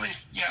 at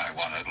least, I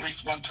want to at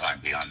least one time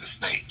be on the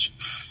stage.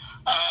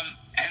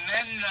 And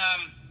then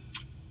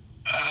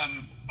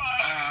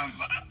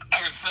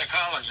I was a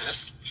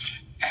psychologist.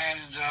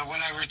 And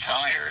when I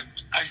retired,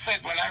 I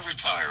said, when I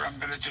retire, I'm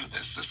going to do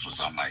this. This was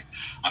on my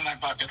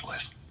bucket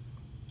list.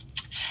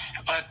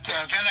 But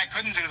then I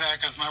couldn't do that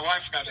because my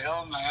wife got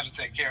ill and I had to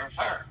take care of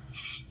her.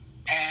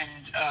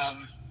 And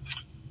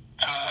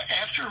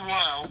after a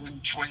while,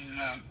 when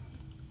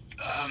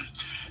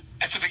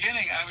at the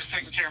beginning, I was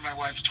taking care of my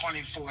wife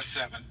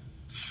 24/7,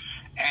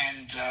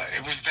 and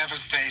it was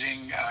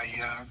devastating.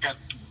 I got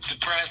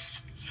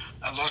depressed.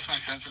 I lost my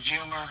sense of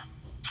humor,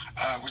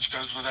 which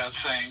goes without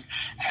saying.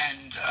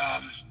 And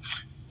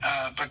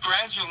but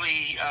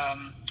gradually,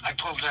 I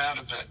pulled out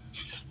of it.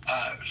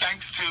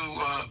 Thanks to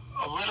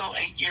a little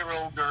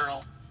 8-year-old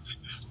girl,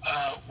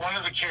 one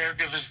of the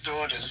caregiver's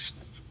daughters,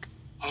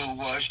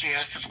 who she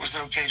asked if it was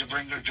okay to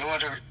bring her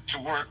daughter to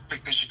work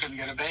because she couldn't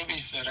get a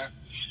babysitter.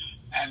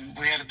 And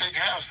we had a big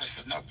house. I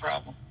said, no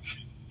problem.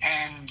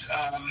 And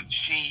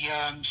she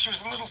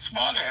was a little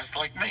smart ass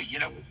like me,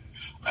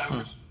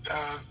 with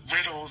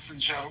riddles and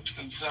jokes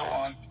and so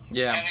on.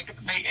 Yeah. And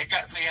it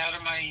got me out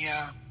of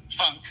my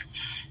funk.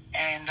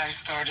 And I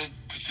started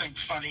to think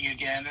funny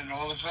again and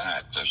all of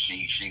that. So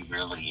she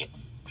really,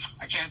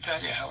 I can't tell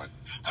you how it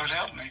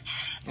helped me.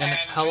 And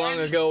how long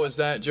ago was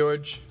that,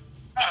 George?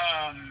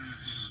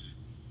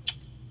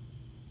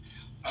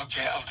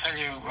 Okay, I'll tell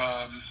you.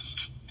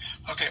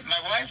 Okay,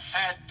 my wife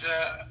had,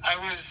 I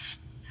was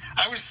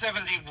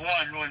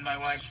 71 when my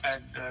wife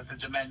had the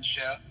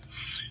dementia.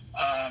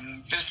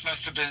 This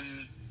must have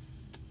been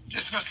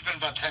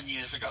about 10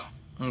 years ago.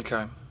 Okay.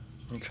 And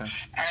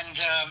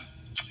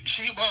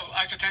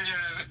I could tell you,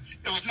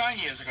 it was 9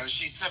 years ago.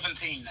 She's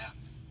 17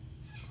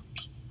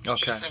 now.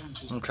 Okay. She's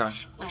 17. Okay.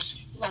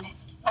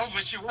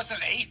 But she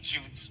wasn't 8. She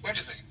was, what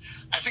is it?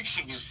 I think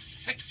she was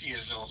 6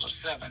 years old or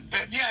 7.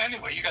 But yeah,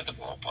 anyway, you got the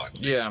ballpark.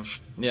 Yeah.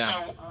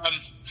 So,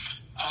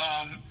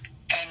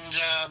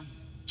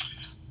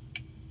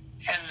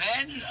 and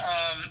then,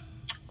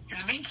 in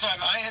the meantime,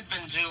 I had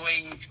been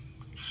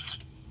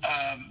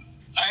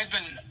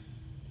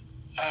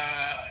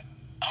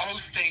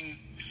hosting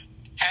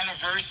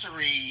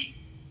anniversary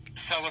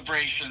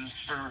celebrations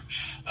for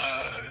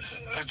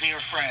a dear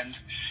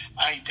friend.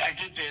 I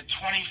did their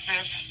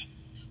 25th,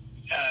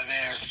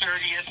 their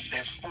 30th,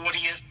 their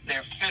 40th,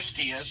 their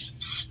 50th,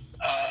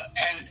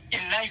 and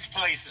in nice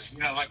places.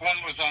 Like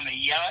one was on a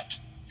yacht.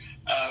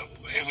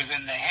 It was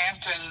in the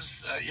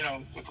Hamptons,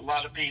 with a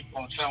lot of people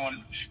and so on,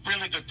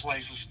 really good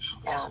places.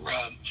 Or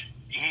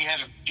he had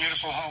a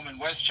beautiful home in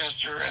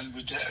Westchester, and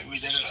we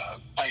did it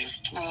by his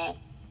pool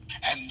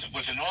and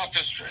with an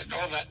orchestra and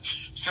all that.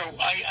 So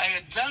I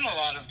had done a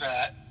lot of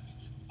that.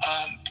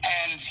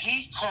 And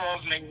he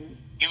called me.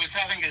 He was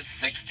having his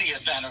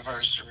 60th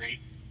anniversary,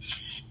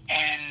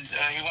 and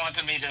he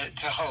wanted me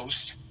to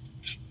host.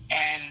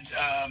 And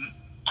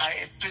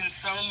it's been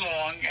so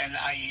long, and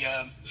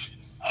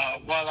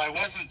while I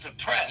wasn't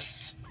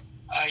depressed,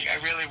 I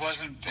really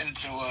wasn't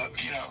into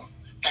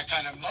that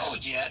kind of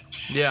mode yet.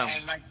 Yeah.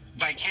 And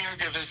my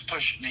caregivers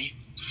pushed me,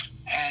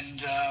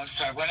 and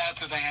so I went out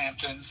to the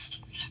Hamptons,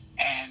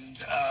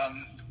 and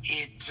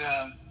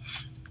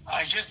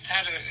I just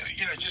had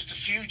just a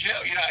few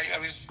jokes. I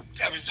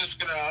was just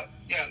gonna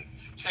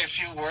say a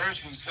few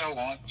words and so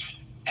on,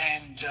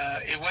 and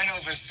it went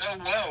over so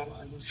well.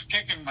 I was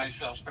kicking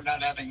myself for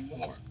not having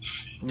more.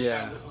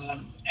 Yeah. So,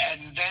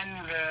 and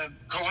then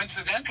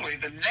coincidentally,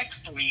 the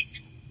next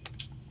week,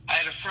 I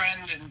had a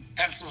friend in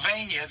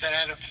Pennsylvania that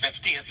had a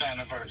 50th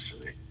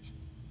anniversary.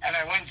 And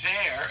I went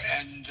there,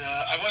 and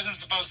I wasn't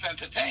supposed to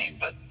entertain,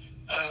 but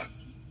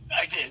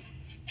I did.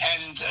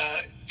 And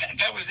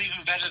that was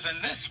even better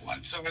than this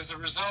one. So as a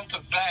result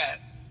of that,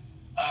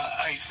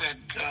 I said,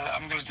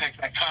 I'm going to take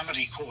that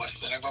comedy course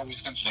that I've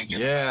always been thinking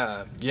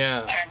about.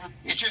 Yeah. And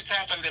it just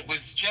happened, it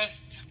was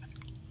just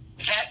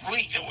that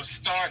week it was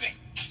starting.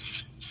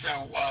 So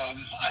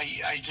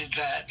I did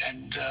that,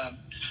 and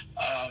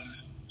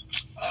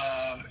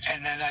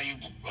then I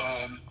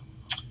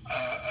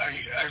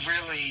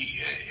really,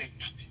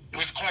 it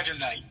was quite a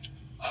night.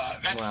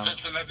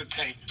 That's another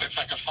tape. If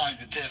I could find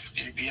the disc,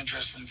 you'd be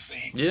interested in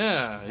seeing.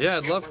 Yeah,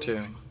 I'd love to.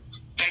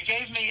 They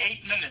gave me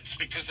 8 minutes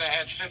because I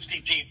had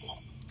 50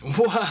 people.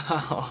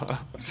 Wow.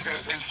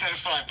 Instead of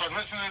 5. But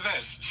listen to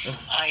this.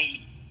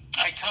 I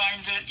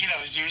timed it,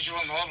 as usual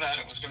and all that.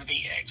 It was going to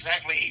be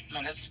exactly 8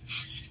 minutes.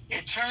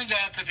 it turned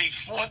out to be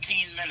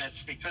 14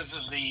 minutes because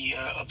of the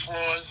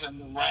applause and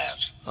the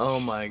laughs. Oh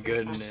my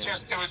goodness!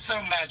 It was so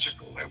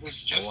magical. It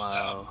was just.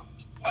 Wow.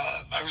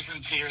 I was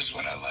in tears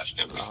when I left.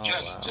 It was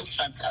just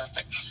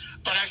fantastic.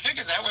 But I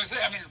figured that was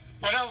it. I mean,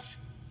 what else?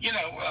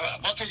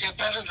 What could get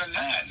better than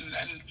that?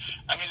 And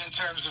I mean, in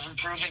terms of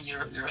improving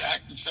your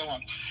act and so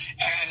on.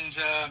 And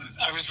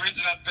I was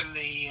written up in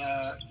the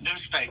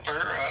newspaper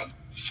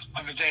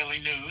on the Daily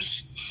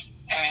News,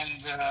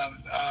 and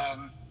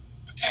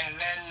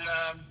then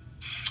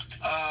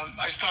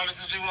I started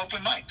to do open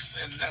mics,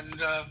 and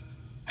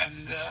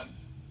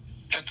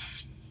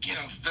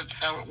that's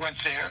how it went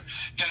there.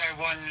 Then I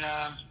won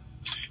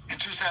in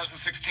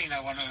 2016.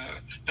 I won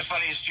the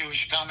funniest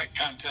Jewish comic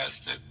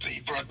contest at the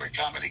Broadway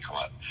Comedy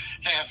Club.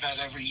 They have that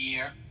every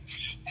year,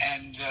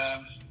 and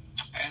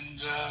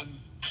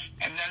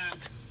then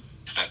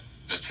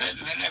that's it.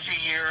 And then every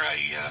year,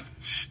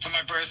 for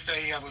my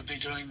birthday, I would be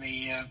doing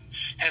the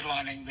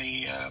headlining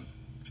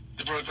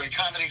the Broadway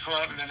Comedy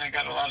Club, and then I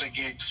got a lot of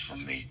gigs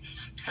from the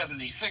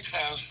 76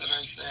 House that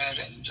I said,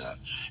 and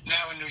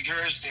now in New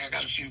Jersey, I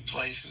got a few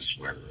places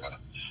where,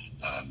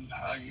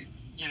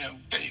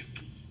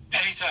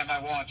 anytime I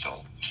want,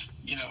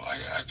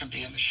 I can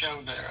be in the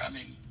show there. I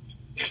mean,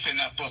 if they're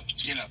not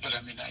booked, but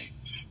I mean,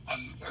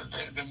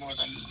 they're more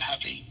than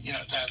happy,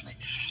 to have me.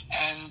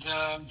 And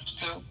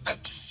so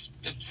it's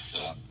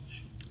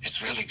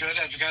really good.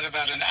 I've got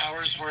about an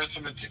hour's worth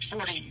of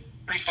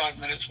 45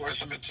 minutes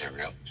worth of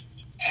material.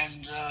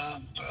 And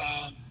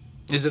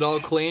is it all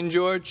clean,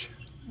 George?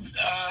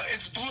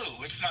 It's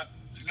blue. It's not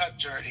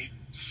dirty.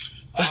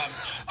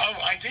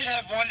 I did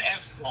have one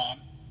F-bomb.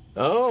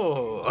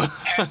 Oh.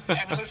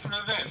 and listen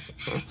to this.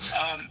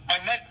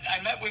 I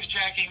met with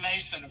Jackie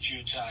Mason a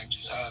few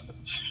times. A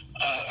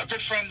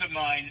good friend of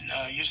mine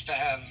used to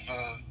have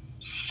a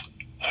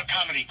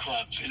comedy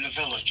club in the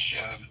Village.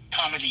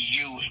 Comedy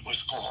U, it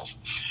was called.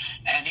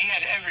 And he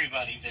had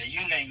everybody there.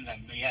 You name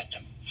them, he had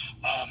them.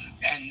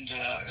 And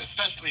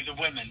especially the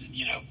women,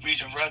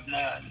 Rita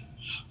Rudna and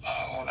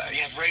all that. He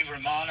had Ray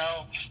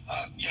Romano,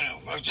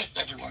 just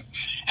everyone.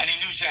 And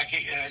he knew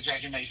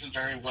Jackie Mason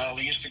very well.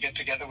 He used to get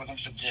together with him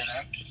for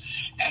dinner.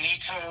 And he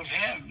told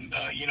him,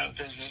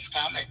 there's this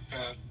comic,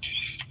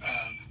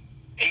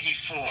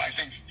 84, I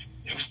think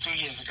it was 2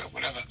 years ago,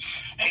 whatever,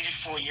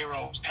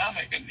 84-year-old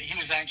comic. And he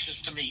was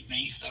anxious to meet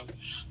me, so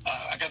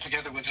I got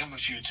together with him a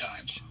few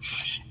times.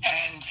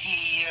 And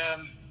he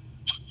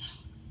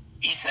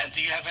said,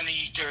 do you have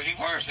any dirty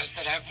words? I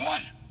said, I have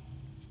one.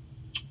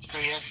 So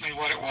he asked me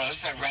what it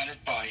was. I ran it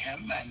by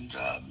him, and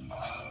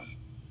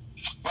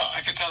well,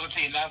 I can tell it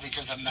to you now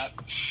because I'm not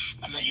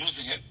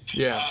using it.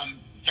 Yeah.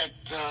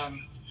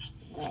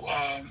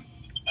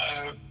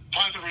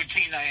 Part of the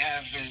routine I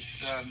have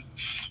is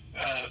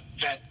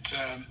that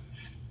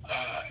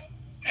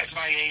at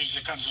my age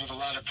it comes with a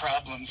lot of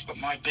problems, but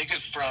my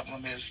biggest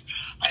problem is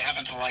I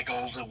happen to like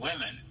older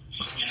women.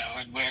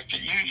 And where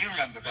you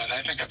remember that?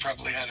 I think I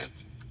probably had it.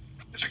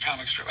 The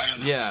comic strip, I don't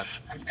know. Yeah.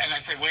 And I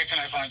say, where can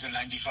I find a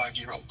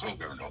 95-year-old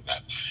cougar and all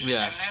that?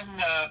 Yeah. And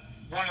then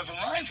one of the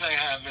lines I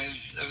have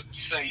is,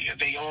 say,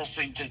 they all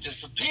seem to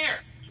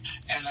disappear.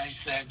 And I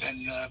said,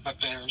 but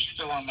they're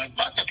still on my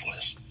bucket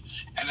list.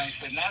 And I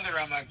said, now they're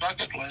on my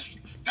bucket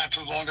list. Not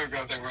too long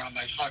ago, they were on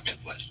my bucket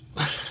list.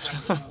 So,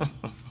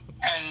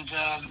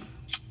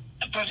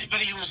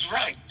 but he was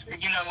right.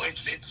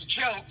 It's a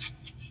joke,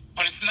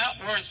 but it's not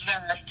worth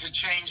that to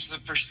change the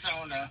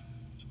persona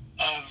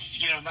of,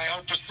 my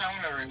old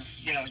persona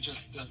is,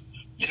 just, a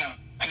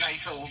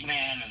nice old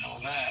man and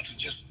all that.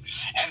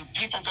 And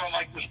people don't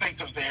like to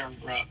think of their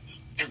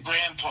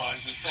grandpa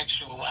as a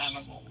sexual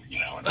animal,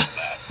 and all that.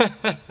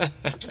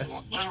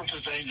 Little do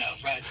they know,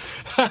 right?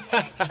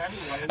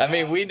 Anyway, I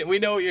mean, we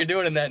know what you're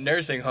doing in that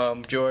nursing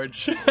home,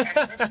 George.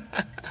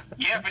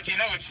 Yeah, but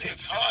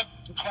it's hard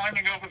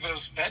climbing over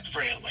those bed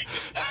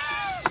railings.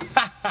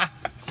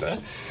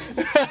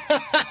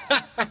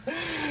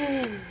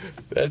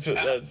 That's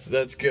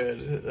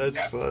good. That's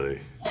funny.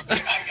 I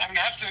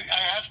have to.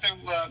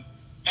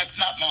 That's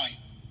not mine.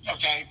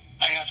 Okay,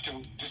 I have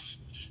to. It's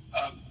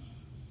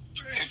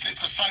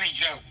a funny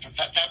joke, but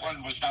that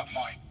one was not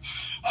mine.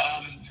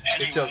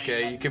 Anyway, It's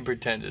okay. You can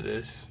pretend it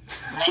is.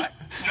 What?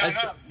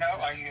 No.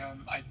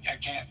 I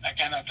can't. I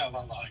cannot tell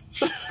a lie.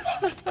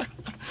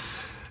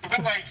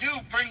 But I do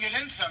bring it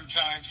in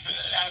sometimes,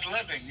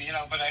 ad-libbing,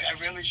 but I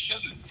really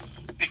shouldn't,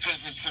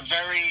 because it's a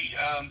very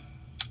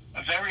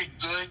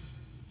good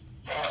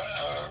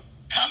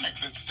comic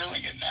that's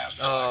doing it now.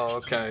 So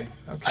okay.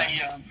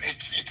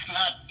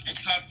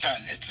 It's not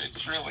done.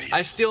 It's really.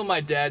 I steal my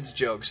dad's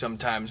jokes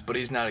sometimes, but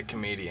he's not a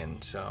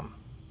comedian, so.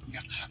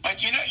 Yeah. But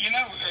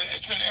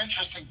it's an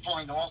interesting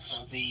point.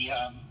 Also,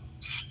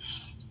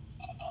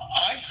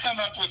 I've come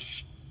up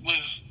with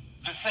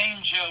the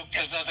same joke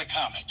as other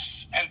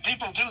comics, and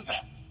people do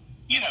that.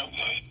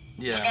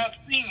 Without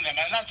seeing them.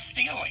 I'm not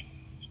stealing.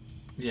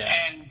 Yeah.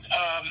 And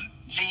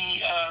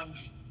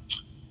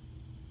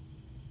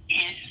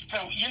so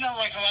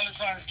like a lot of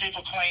times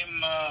people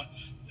claim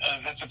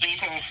that the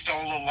Beatles stole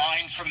a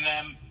line from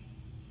them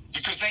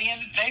because they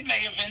may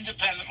have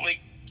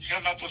independently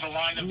come up with a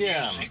line of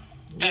Yeah. music.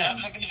 They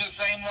happen to be the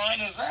same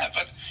line as that,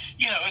 but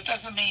it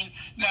doesn't mean.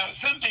 Now,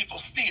 some people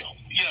steal.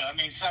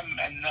 Some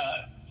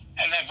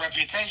and have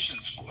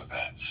reputations for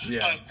that.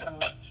 Yeah.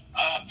 But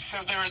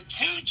so there are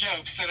two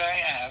jokes that I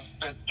have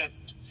that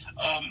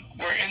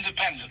were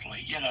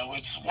independently.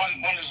 It's one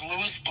is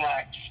Lewis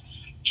Black's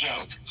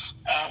joke,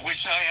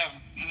 which I have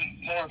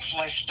more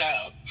fleshed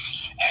out,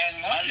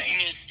 and one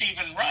is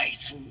Stephen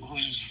Wright,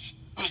 who's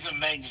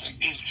amazing.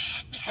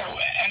 So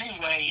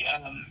anyway.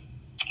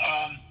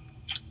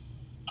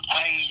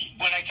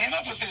 When I came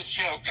up with this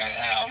joke,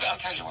 I'll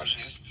tell you what it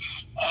is.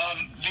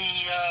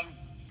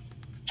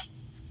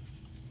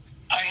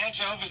 I had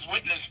Jehovah's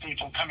Witness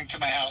people coming to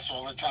my house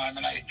all the time,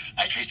 and I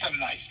treat them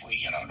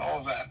nicely, and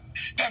all that.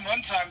 Then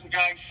one time the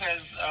guy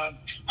says, I'm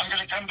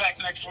going to come back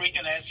next week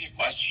and ask you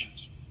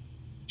questions.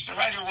 So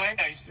right away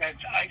I said,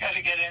 I got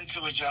to get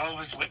into a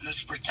Jehovah's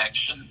Witness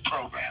protection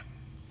program.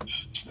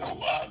 So,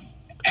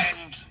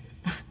 and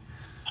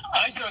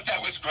I thought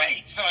that was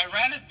great. So I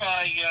ran it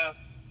by...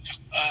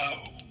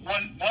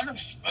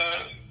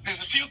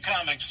 there's a few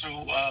comics who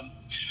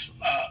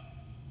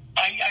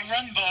I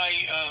run by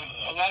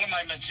a lot of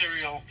my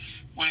material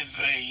with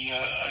a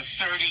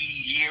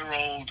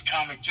 30-year-old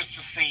comic just to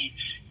see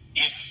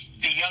if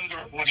the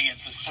younger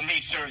audiences, for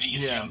me 30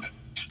 is younger,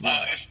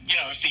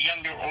 if the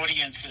younger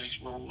audiences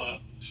will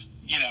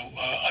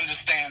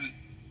understand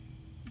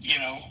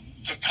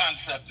the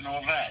concept and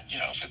all that,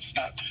 if it's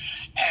not.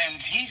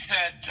 And he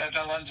said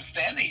they'll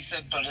understand it. He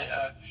said, but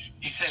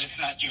it's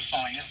not your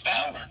finest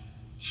hour.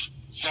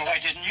 So I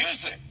didn't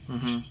use it.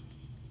 Mm-hmm.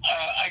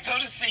 I go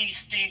to see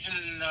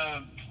Stephen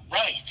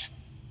Wright.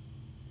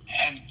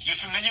 And you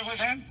familiar with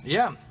him?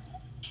 Yeah.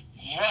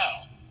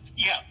 Wow.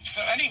 Yeah.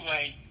 So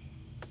anyway,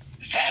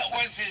 that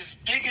was his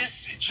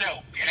biggest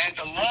joke. It had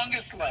the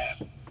longest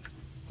laugh.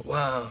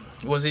 Wow.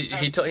 Was he?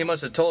 He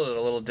must have told it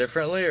a little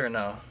differently, or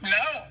no? No.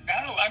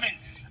 I mean,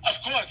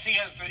 of course, he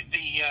has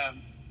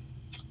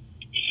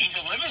he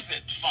delivers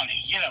it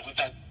funny, with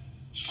that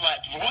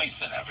flat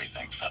voice and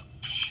everything.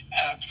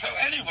 So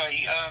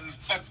anyway,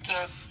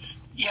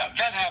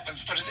 that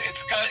happens. But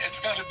it's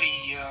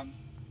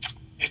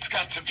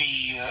got to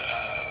be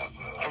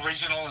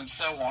original and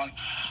so on.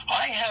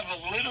 I have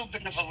a little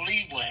bit of a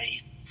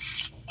leeway.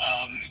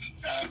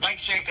 Mike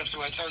Jacobs,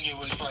 who I told you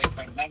was like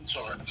my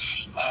mentor,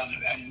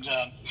 and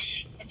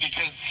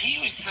because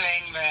he was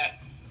saying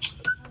that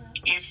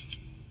if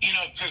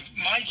because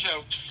my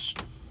jokes,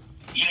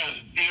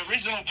 the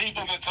original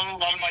people that told a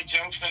lot of my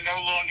jokes are no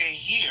longer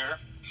here,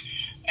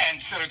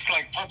 and so it's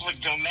like public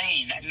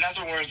domain. In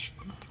other words,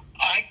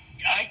 I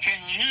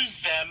can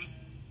use them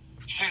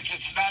since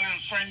it's not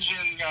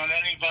infringing on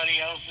anybody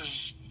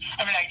else's.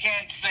 I mean, I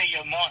can't say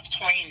a Mark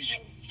Twain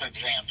joke, for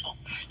example,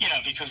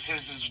 because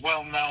his is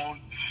well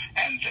known,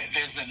 and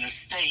there's an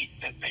estate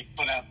that they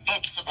put out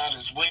books about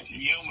his wit and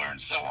humor and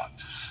so on.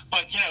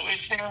 But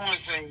if there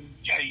was a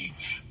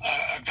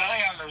guy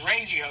on the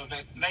radio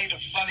that made a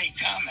funny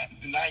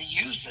comment and I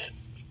use it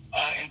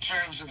in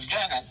terms of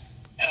that,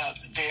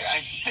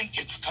 I think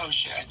it's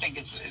kosher. I think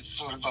it's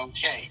sort of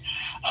okay.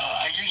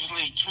 I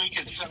usually tweak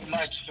it so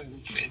much that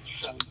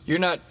it's. You're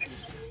not.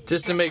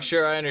 Just to make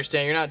sure I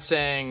understand, you're not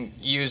saying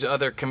use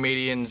other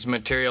comedians'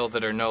 material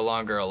that are no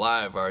longer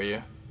alive, are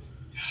you?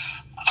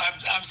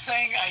 I'm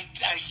saying I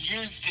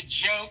use the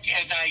joke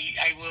and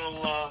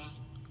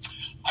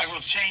I will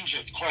change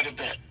it quite a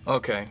bit.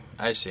 Okay,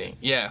 I see.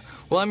 Yeah.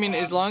 Well, I mean,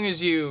 as long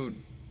as you.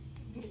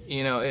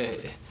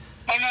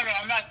 Oh no!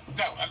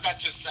 I'm not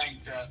just saying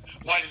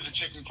why did the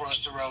chicken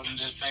cross the road and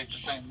just say the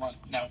same one.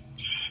 No,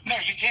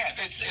 you can't.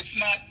 It's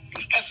not.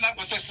 That's not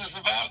what this is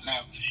about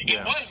now.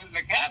 It was in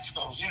the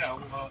Catskills.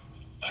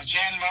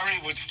 Jan Murray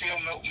would steal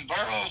Milton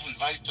Berle's and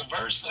vice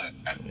versa.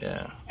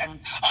 And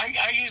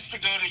I used to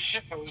go to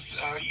SHPO's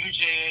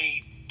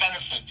UJA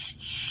benefits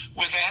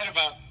where they had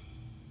about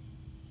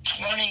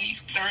 20,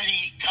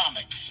 30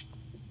 comics,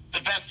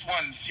 the best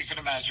ones you can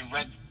imagine.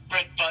 Red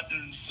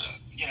Buttons,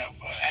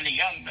 Annie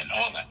Youngman,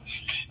 all that,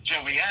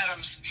 Joey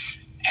Adams,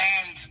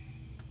 and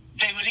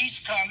they would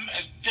each come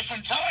at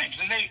different times,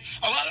 and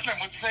a lot of them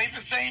would say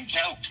the same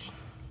jokes.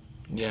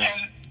 Yeah.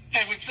 And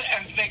they would say,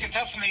 and they could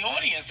tell from the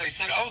audience. They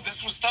said, "Oh,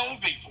 this was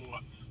told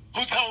before.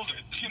 Who told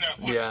it?"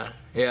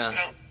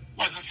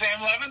 Was it Sam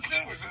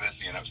Levinson? Was it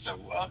this? So,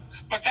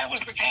 but that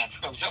was the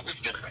Catskills. That was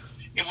different.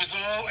 It was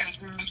all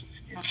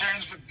in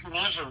terms of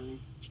delivery.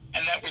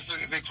 And that was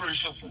the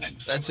crucial thing.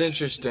 That's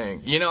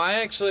interesting.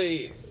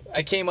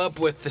 I came up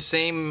with the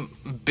same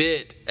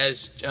bit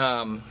as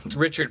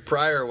Richard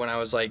Pryor when I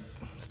was like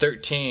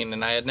 13,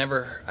 and I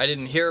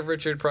didn't hear of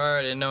Richard Pryor.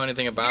 I didn't know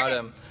anything about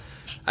him.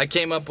 I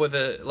came up with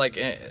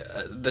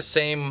the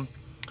same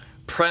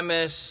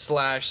premise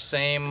 /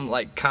 same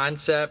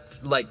concept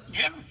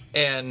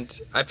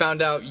and I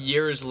found out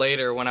years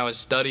later when I was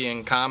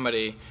studying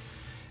comedy,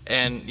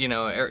 and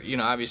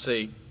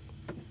obviously.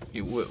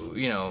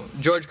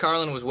 George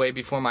Carlin was way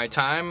before my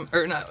time,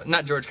 or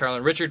not George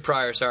Carlin, Richard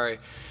Pryor, sorry.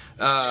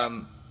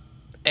 And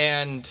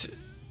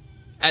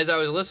as I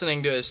was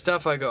listening to his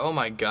stuff, I go, oh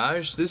my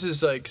gosh, this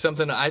is like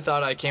something I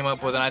thought I came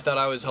up with, and I thought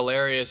I was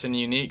hilarious and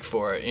unique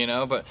for it, you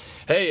know? But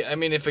hey, I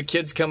mean, if a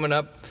kid's coming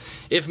up,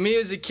 if me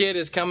as a kid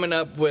is coming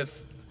up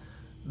with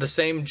the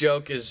same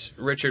joke as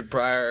Richard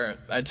Pryor,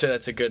 I'd say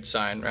that's a good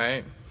sign,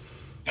 right?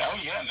 Oh,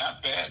 yeah,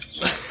 not bad.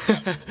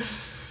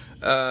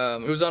 Yeah.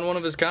 It was on one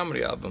of his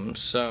comedy albums,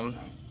 so.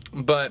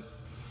 But,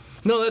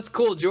 no, that's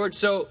cool, George.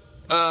 So,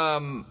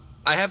 I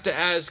have to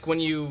ask, when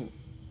you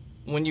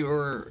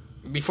were,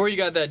 before you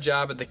got that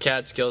job at the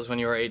Catskills when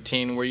you were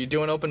 18, were you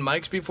doing open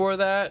mics before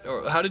that?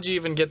 Or how did you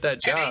even get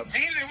that job? At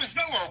 18, there was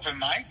no open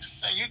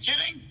mics. Are you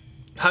kidding?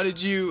 How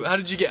did you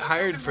get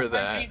hired for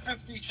that?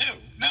 1952.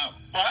 No.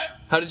 What?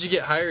 How did you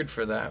get hired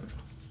for that?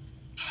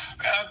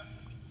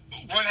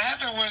 What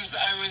happened was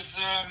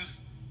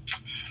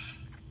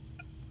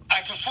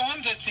I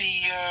performed at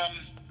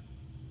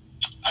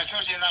I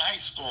told you, in the high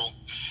school,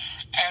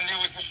 and there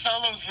was a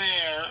fellow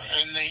there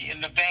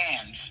in the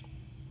band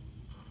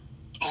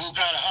who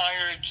got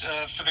hired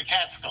for the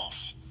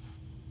Catskills,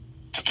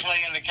 to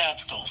play in the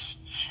Catskills,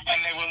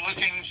 and they were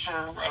looking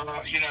for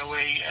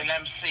an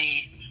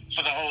MC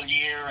for the whole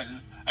year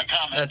and a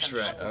comic. That's and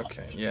right. so on.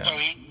 Okay. Yeah. So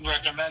he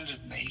recommended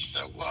me.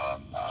 So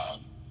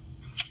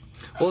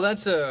Well,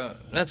 that's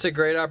a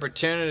great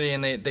opportunity,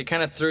 and they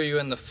kind of threw you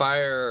in the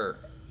fire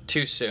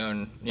too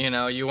soon. You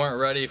know, you weren't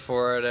ready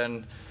for it,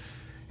 and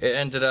it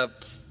ended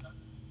up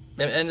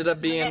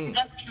being.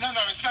 No,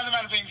 it's not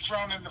about being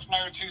thrown in the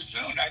fire too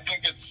soon. I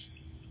think it's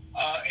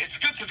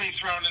good to be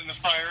thrown in the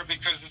fire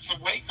because it's a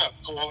wake up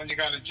call, and you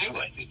got to do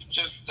it. It's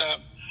just the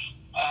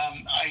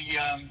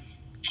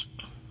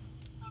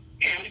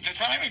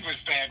timing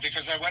was bad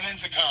because I went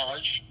into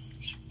college,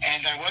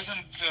 and I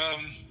wasn't.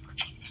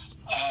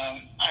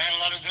 I had a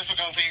lot of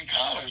difficulty in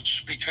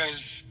college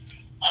because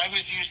I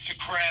was used to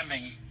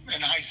cramming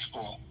in high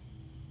school.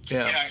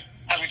 Yeah. You know,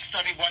 I would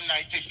study one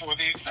night before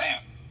the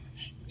exam.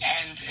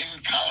 And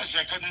in college,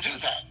 I couldn't do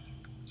that.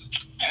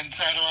 And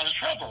so I had a lot of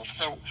trouble.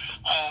 So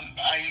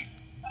I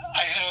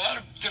had a lot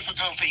of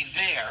difficulty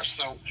there.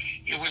 So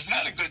it was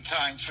not a good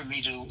time for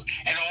me to.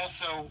 And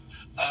also,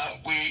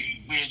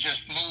 we had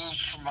just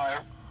moved from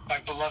my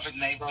beloved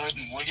neighborhood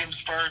in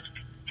Williamsburg.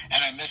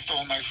 And I missed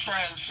all my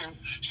friends,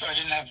 so I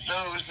didn't have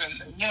those.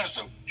 And,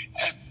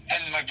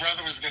 and my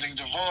brother was getting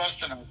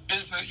divorced and a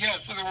business,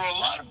 so there were a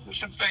lot of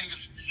different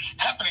things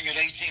happening at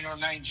 18 or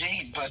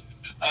 19. But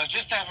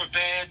just to have a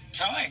bad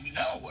time,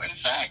 no. In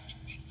fact,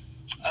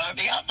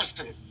 the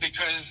opposite,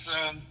 because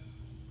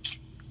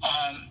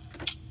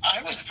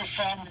I was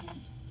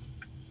performing.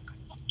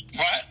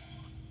 What?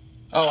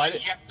 Oh, I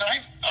didn't.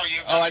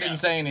 I didn't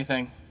say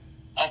anything.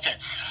 Okay.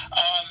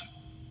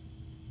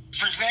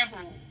 For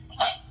example,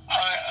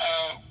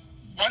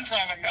 one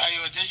time I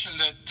auditioned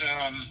at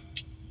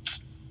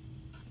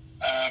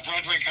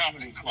Broadway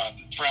Comedy Club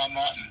for Al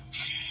Martin,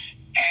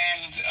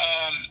 and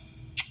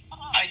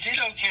I did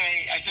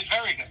okay. I did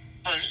very good.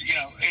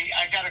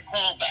 I got a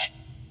call back.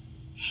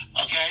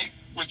 Okay,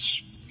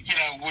 which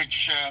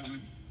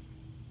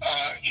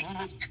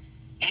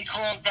he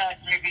called back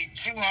maybe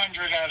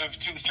 200 out of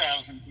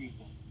 2,000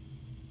 people,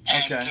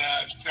 and okay.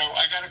 So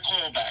I got a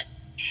call back.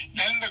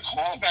 Then the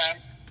call back,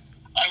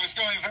 I was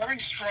going very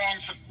strong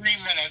for 3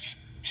 minutes,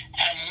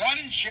 and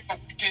one joke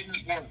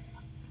didn't work.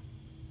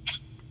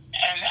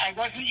 And I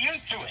wasn't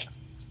used to it.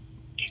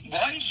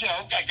 One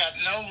joke, I got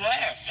no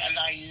laugh, and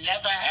I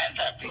never had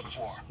that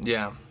before.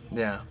 Yeah.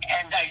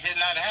 And I did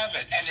not have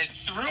it. And it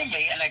threw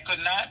me, and I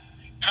could not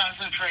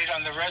concentrate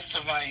on the rest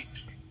of my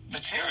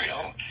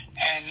material.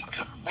 And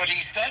what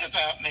he said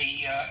about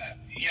me,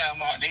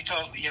 Martin, he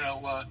told,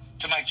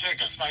 to Mike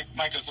Jacobs.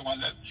 Mike is the one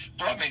that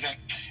brought me there.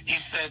 He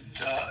said,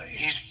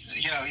 he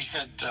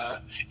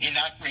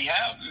knocked me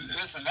out and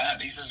this and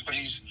that. He says, but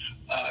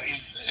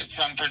it's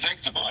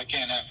unpredictable. I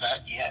can't have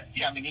that yet.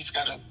 Yeah, I mean, he's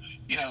got to,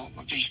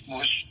 be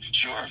more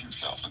sure of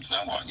himself and so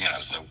on,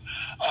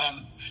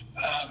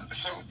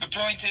 So the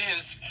point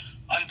is,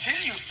 until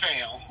you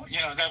fail,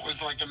 that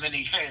was like a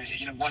mini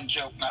failure, one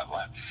joke not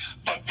left.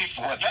 But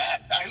before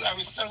that, I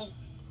was so,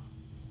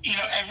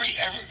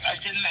 I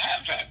didn't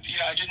have that.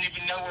 I didn't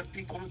even know what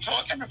people were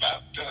talking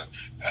about,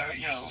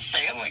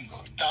 failing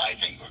or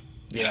diving or,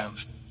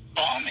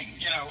 bombing,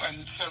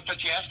 and so,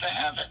 but you have to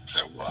have it.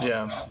 So,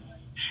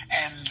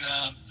 and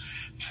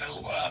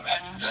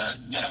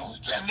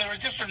there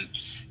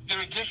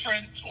are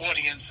different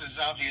audiences,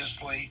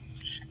 obviously,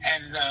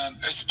 and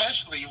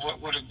especially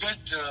what a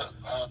good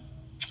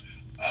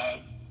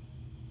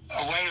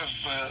a way of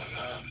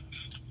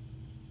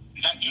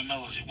not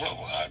humility.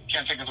 I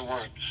can't think of the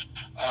word.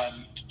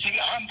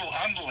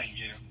 Humbling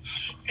you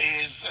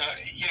is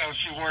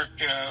if you work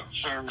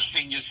for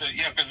seniors,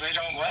 because they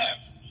don't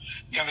laugh.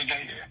 I mean,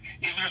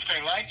 even if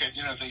they like it,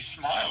 they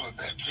smile a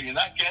bit. So you're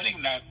not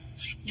getting that,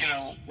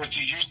 what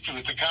you used to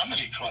at the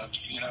comedy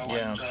clubs,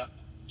 and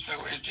so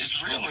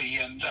it's really,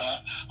 and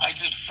I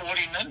did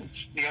 40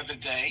 minutes the other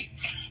day,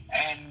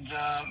 and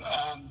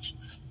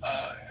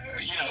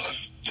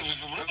there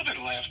was a little bit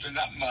left and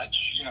not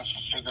much,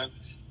 for the,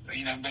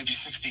 maybe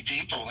 60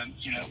 people, and,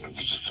 it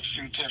was just a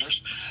few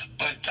titters,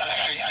 but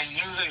I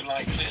knew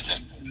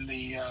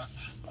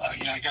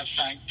got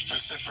thanked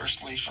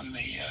vociferously from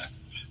the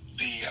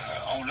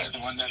owner, the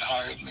one that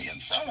hired me,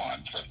 and so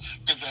on. So,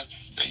 because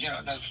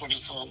that's what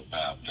it's all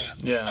about.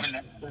 Yeah. I mean,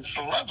 that's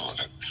the level of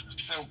it.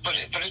 So, but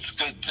it's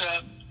good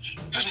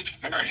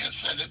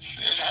experience, and it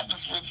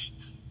happens with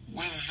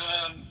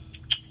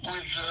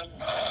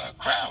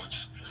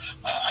crowds.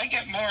 I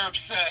get more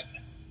upset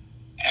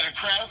at a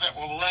crowd that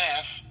will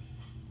laugh,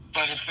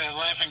 but if they're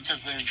laughing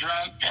because they're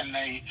drunk and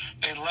they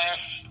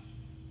laugh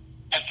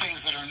at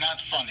things that are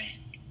not funny,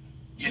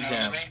 you know what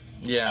I mean?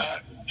 Yeah.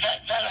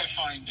 That I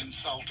find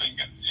insulting,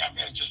 and I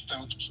mean, I just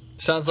don't.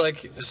 Sounds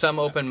like some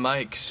open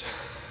mics.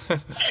 Yeah,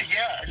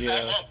 exactly.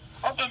 Yeah. Well,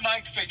 open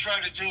mics, they try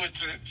to do it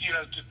to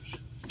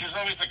there's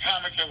always a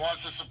comic that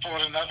wants to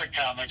support another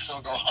comic, so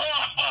they'll go,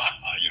 ha, ha,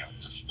 ha,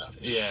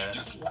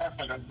 just laugh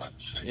at them. But,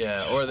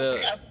 Yeah, or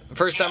the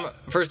first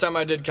time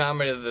I did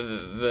comedy,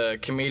 the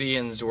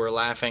comedians were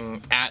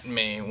laughing at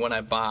me when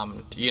I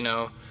bombed,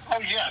 Oh,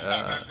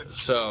 yeah.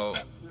 So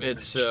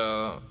it's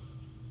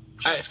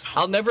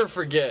I'll never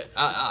forget.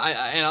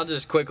 And I'll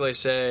just quickly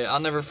say, I'll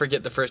never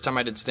forget the first time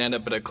I did stand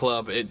up at a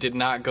club. It did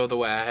not go the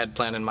way I had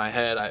planned in my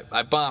head.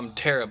 I bombed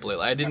terribly.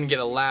 I didn't get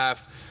a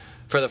laugh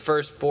for the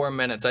first 4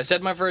 minutes. I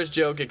said my first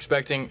joke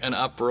expecting an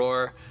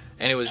uproar,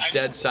 and it was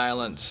dead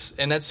silence.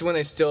 And that's when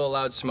they still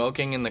allowed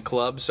smoking in the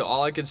club. So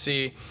all I could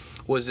see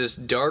was this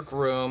dark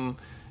room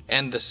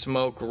and the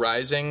smoke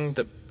rising,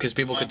 because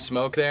people could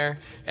smoke there.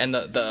 And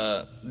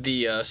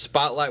the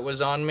spotlight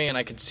was on me, and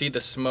I could see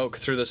the smoke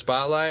through the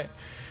spotlight.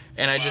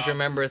 And I just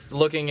remember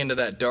looking into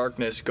that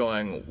darkness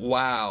going,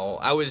 wow.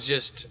 I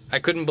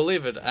couldn't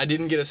believe it. I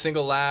didn't get a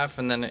single laugh,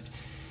 and then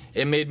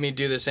it made me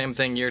do the same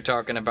thing you're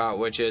talking about,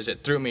 which is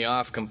it threw me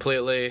off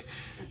completely.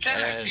 But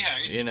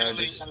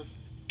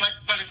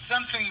it's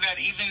something that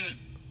even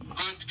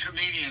good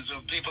comedians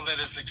or people that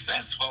are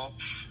successful,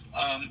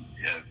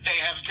 they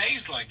have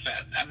days like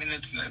that. I mean,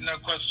 it's no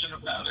question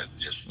about it.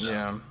 Just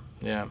Yeah.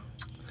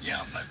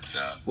 But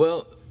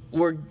Well,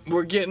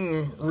 we're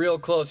getting real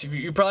close.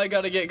 You probably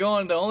got to get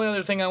going. The only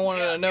other thing I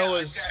wanted to know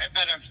is.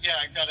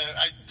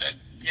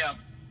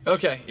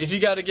 Okay, if you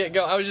got to get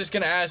going, I was just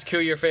going to ask who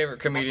your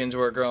favorite comedians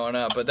were growing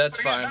up, but that's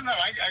fine. No,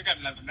 I got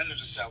another minute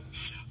or so.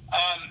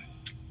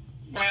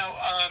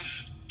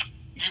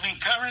 You mean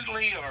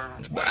currently or?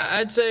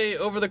 I'd say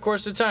over the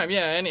course of time,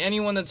 yeah.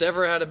 Anyone that's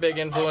ever had a big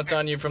influence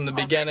on you from the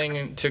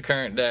beginning to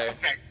current day.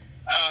 Okay.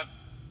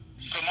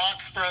 The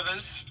Marx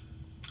Brothers,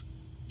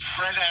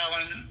 Fred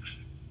Allen,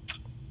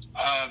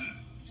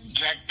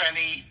 Jack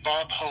Benny,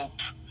 Bob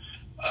Hope,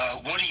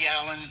 Woody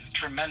Allen,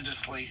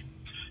 tremendously,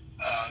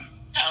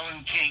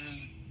 Alan King,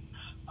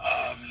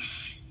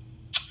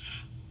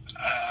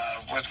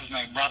 what's his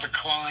name, Robert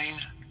Klein,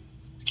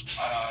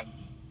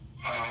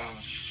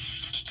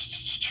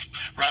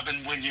 Robin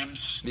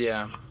Williams.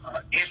 Yeah.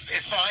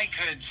 If I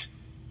could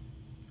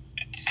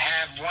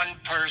have one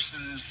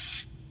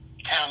person's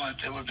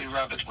talent, it would be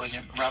Robin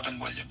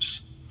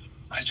Williams.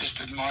 I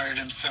just admired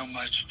him so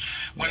much.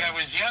 When I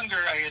was younger,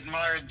 I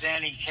admired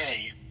Danny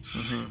Kaye,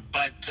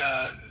 but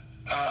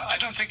I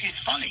don't think he's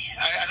funny.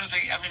 I don't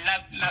think. I mean,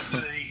 not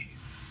the,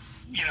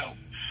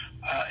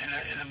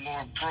 in a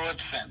more broad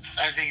sense.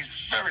 I think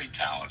he's very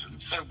talented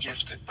and so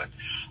gifted, but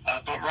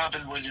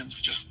Robin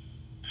Williams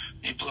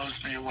he blows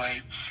me away.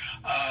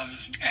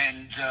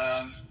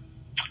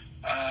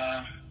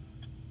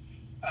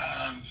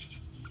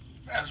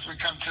 As we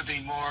come to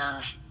the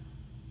more,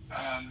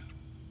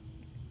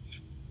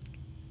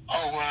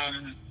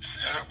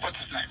 what's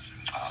his name?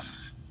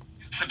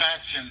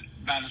 Sebastian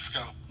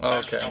Maniscalco.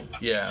 Okay.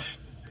 Yeah.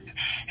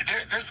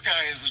 This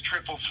guy is a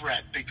triple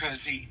threat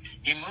because he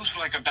moves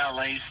like a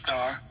ballet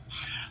star.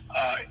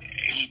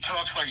 He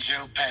talks like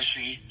Joe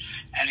Pesci,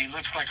 and he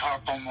looks like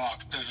Harpo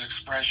Marx, his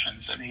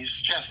expressions, and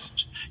he's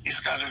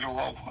got it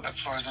all as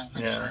far as I'm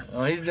concerned. Yeah.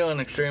 Well, he's doing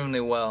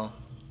extremely well.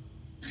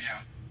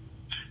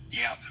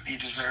 Yeah, he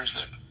deserves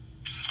it.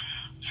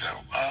 So,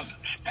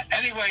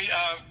 anyway,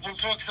 we'll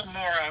talk some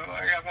more.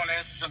 I want to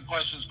ask some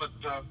questions, but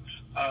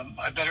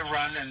I better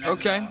run, and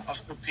then, I'll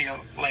speak to you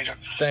later.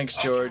 Thanks,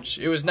 George.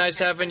 It was nice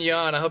having you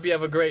on. I hope you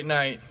have a great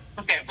night.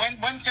 Okay,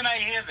 when can I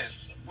hear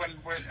this?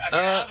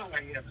 How do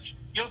I hear this?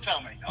 You'll tell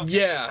me.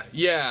 Okay.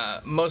 Yeah.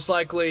 Most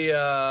likely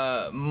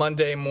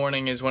Monday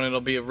morning is when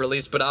it'll be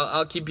released, but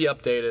I'll keep you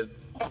updated.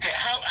 Okay,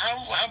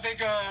 how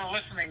big a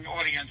listening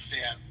audience do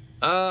you have?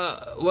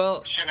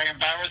 Well... Should I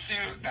embarrass you?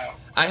 No.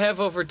 I have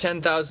over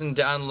 10,000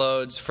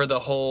 downloads for the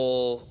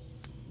whole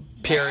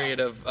period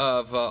of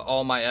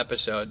all my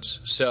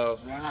episodes. So,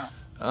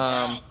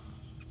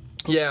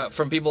 yeah,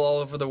 from people all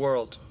over the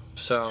world.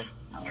 So...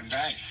 Oh,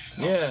 nice.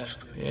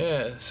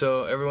 Yeah.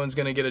 So everyone's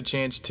going to get a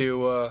chance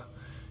to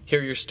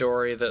hear your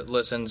story that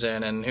listens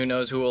in, and who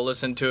knows who will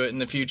listen to it in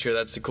the future.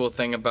 That's the cool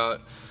thing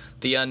about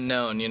the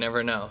unknown. You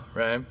never know,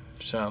 right?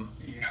 So.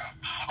 Yeah.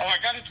 Oh, I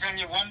got to tell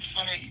you one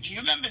funny. Do you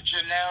remember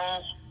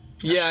Janelle?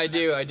 Yeah, I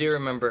do. I do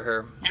remember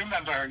her. You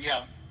remember her?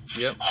 Yeah.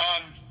 Yep.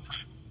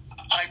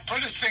 I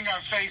put a thing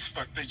on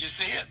Facebook. Did you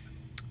see it?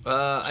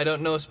 I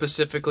don't know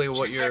specifically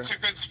what She's such a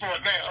good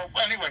sport.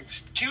 Anyway,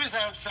 she was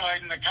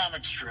outside in the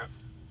comic strip.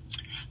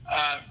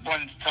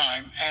 one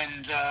time,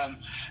 and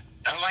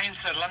Elaine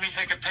said, "Let me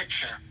take a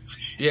picture."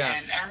 Yeah.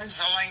 And as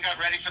Elaine got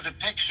ready for the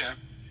picture,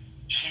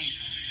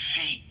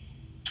 she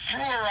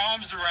threw her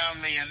arms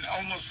around me and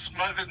almost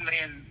smothered me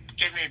and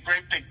gave me a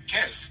great big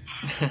kiss.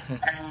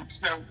 And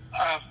so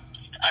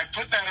I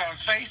put that on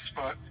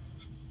Facebook,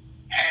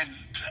 and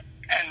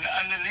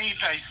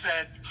underneath I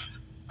said,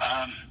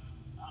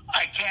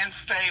 "I can't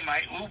stay.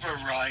 My Uber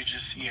ride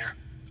is here."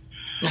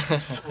 And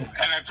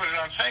I put it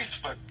on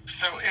Facebook.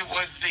 So it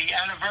was the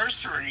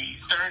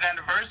third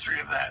anniversary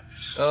of that.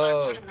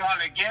 Oh. I put it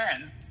on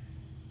again.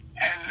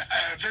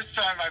 And this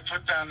time I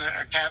put down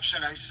a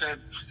caption. I said,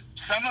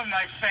 "Some of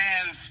my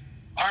fans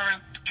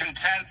aren't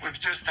content with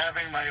just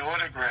having my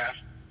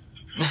autograph."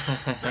 and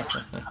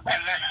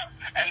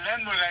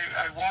then what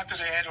I wanted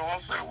to add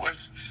also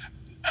was,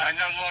 I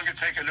no longer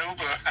take an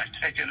Uber, I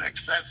take an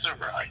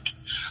Access-a-Ride.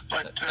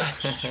 But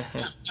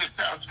just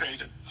to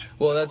update it.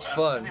 Well, that's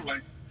fun. Anyway,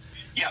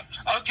 yeah.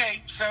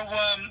 Okay, so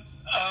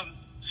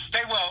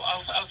stay well.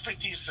 I'll speak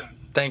to you soon.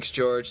 Thanks,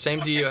 George.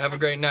 Same to you. Have a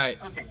great night.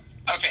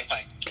 Okay,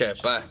 bye. Okay,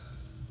 bye.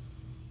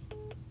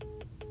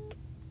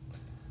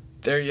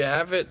 There you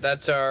have it.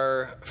 That's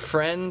our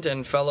friend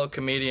and fellow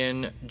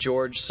comedian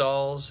George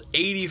Sauls,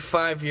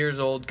 85 years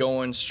old,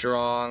 going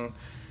strong.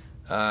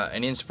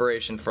 An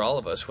inspiration for all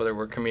of us, whether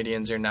we're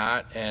comedians or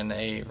not, and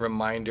a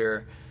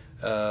reminder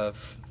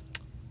of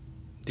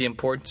the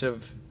importance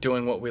of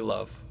doing what we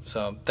love.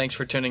 So thanks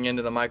for tuning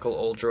into the Michael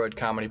Oldroyd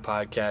Comedy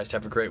Podcast.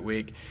 Have a great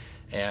week,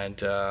 and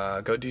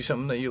go do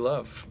something that you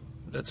love.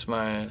 That's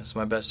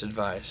my best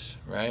advice,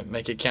 right?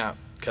 Make it count,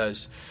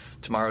 because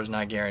tomorrow's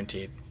not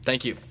guaranteed.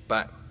 Thank you.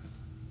 Bye.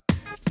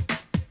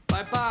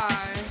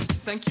 Bye-bye.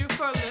 Thank you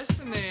for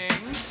listening.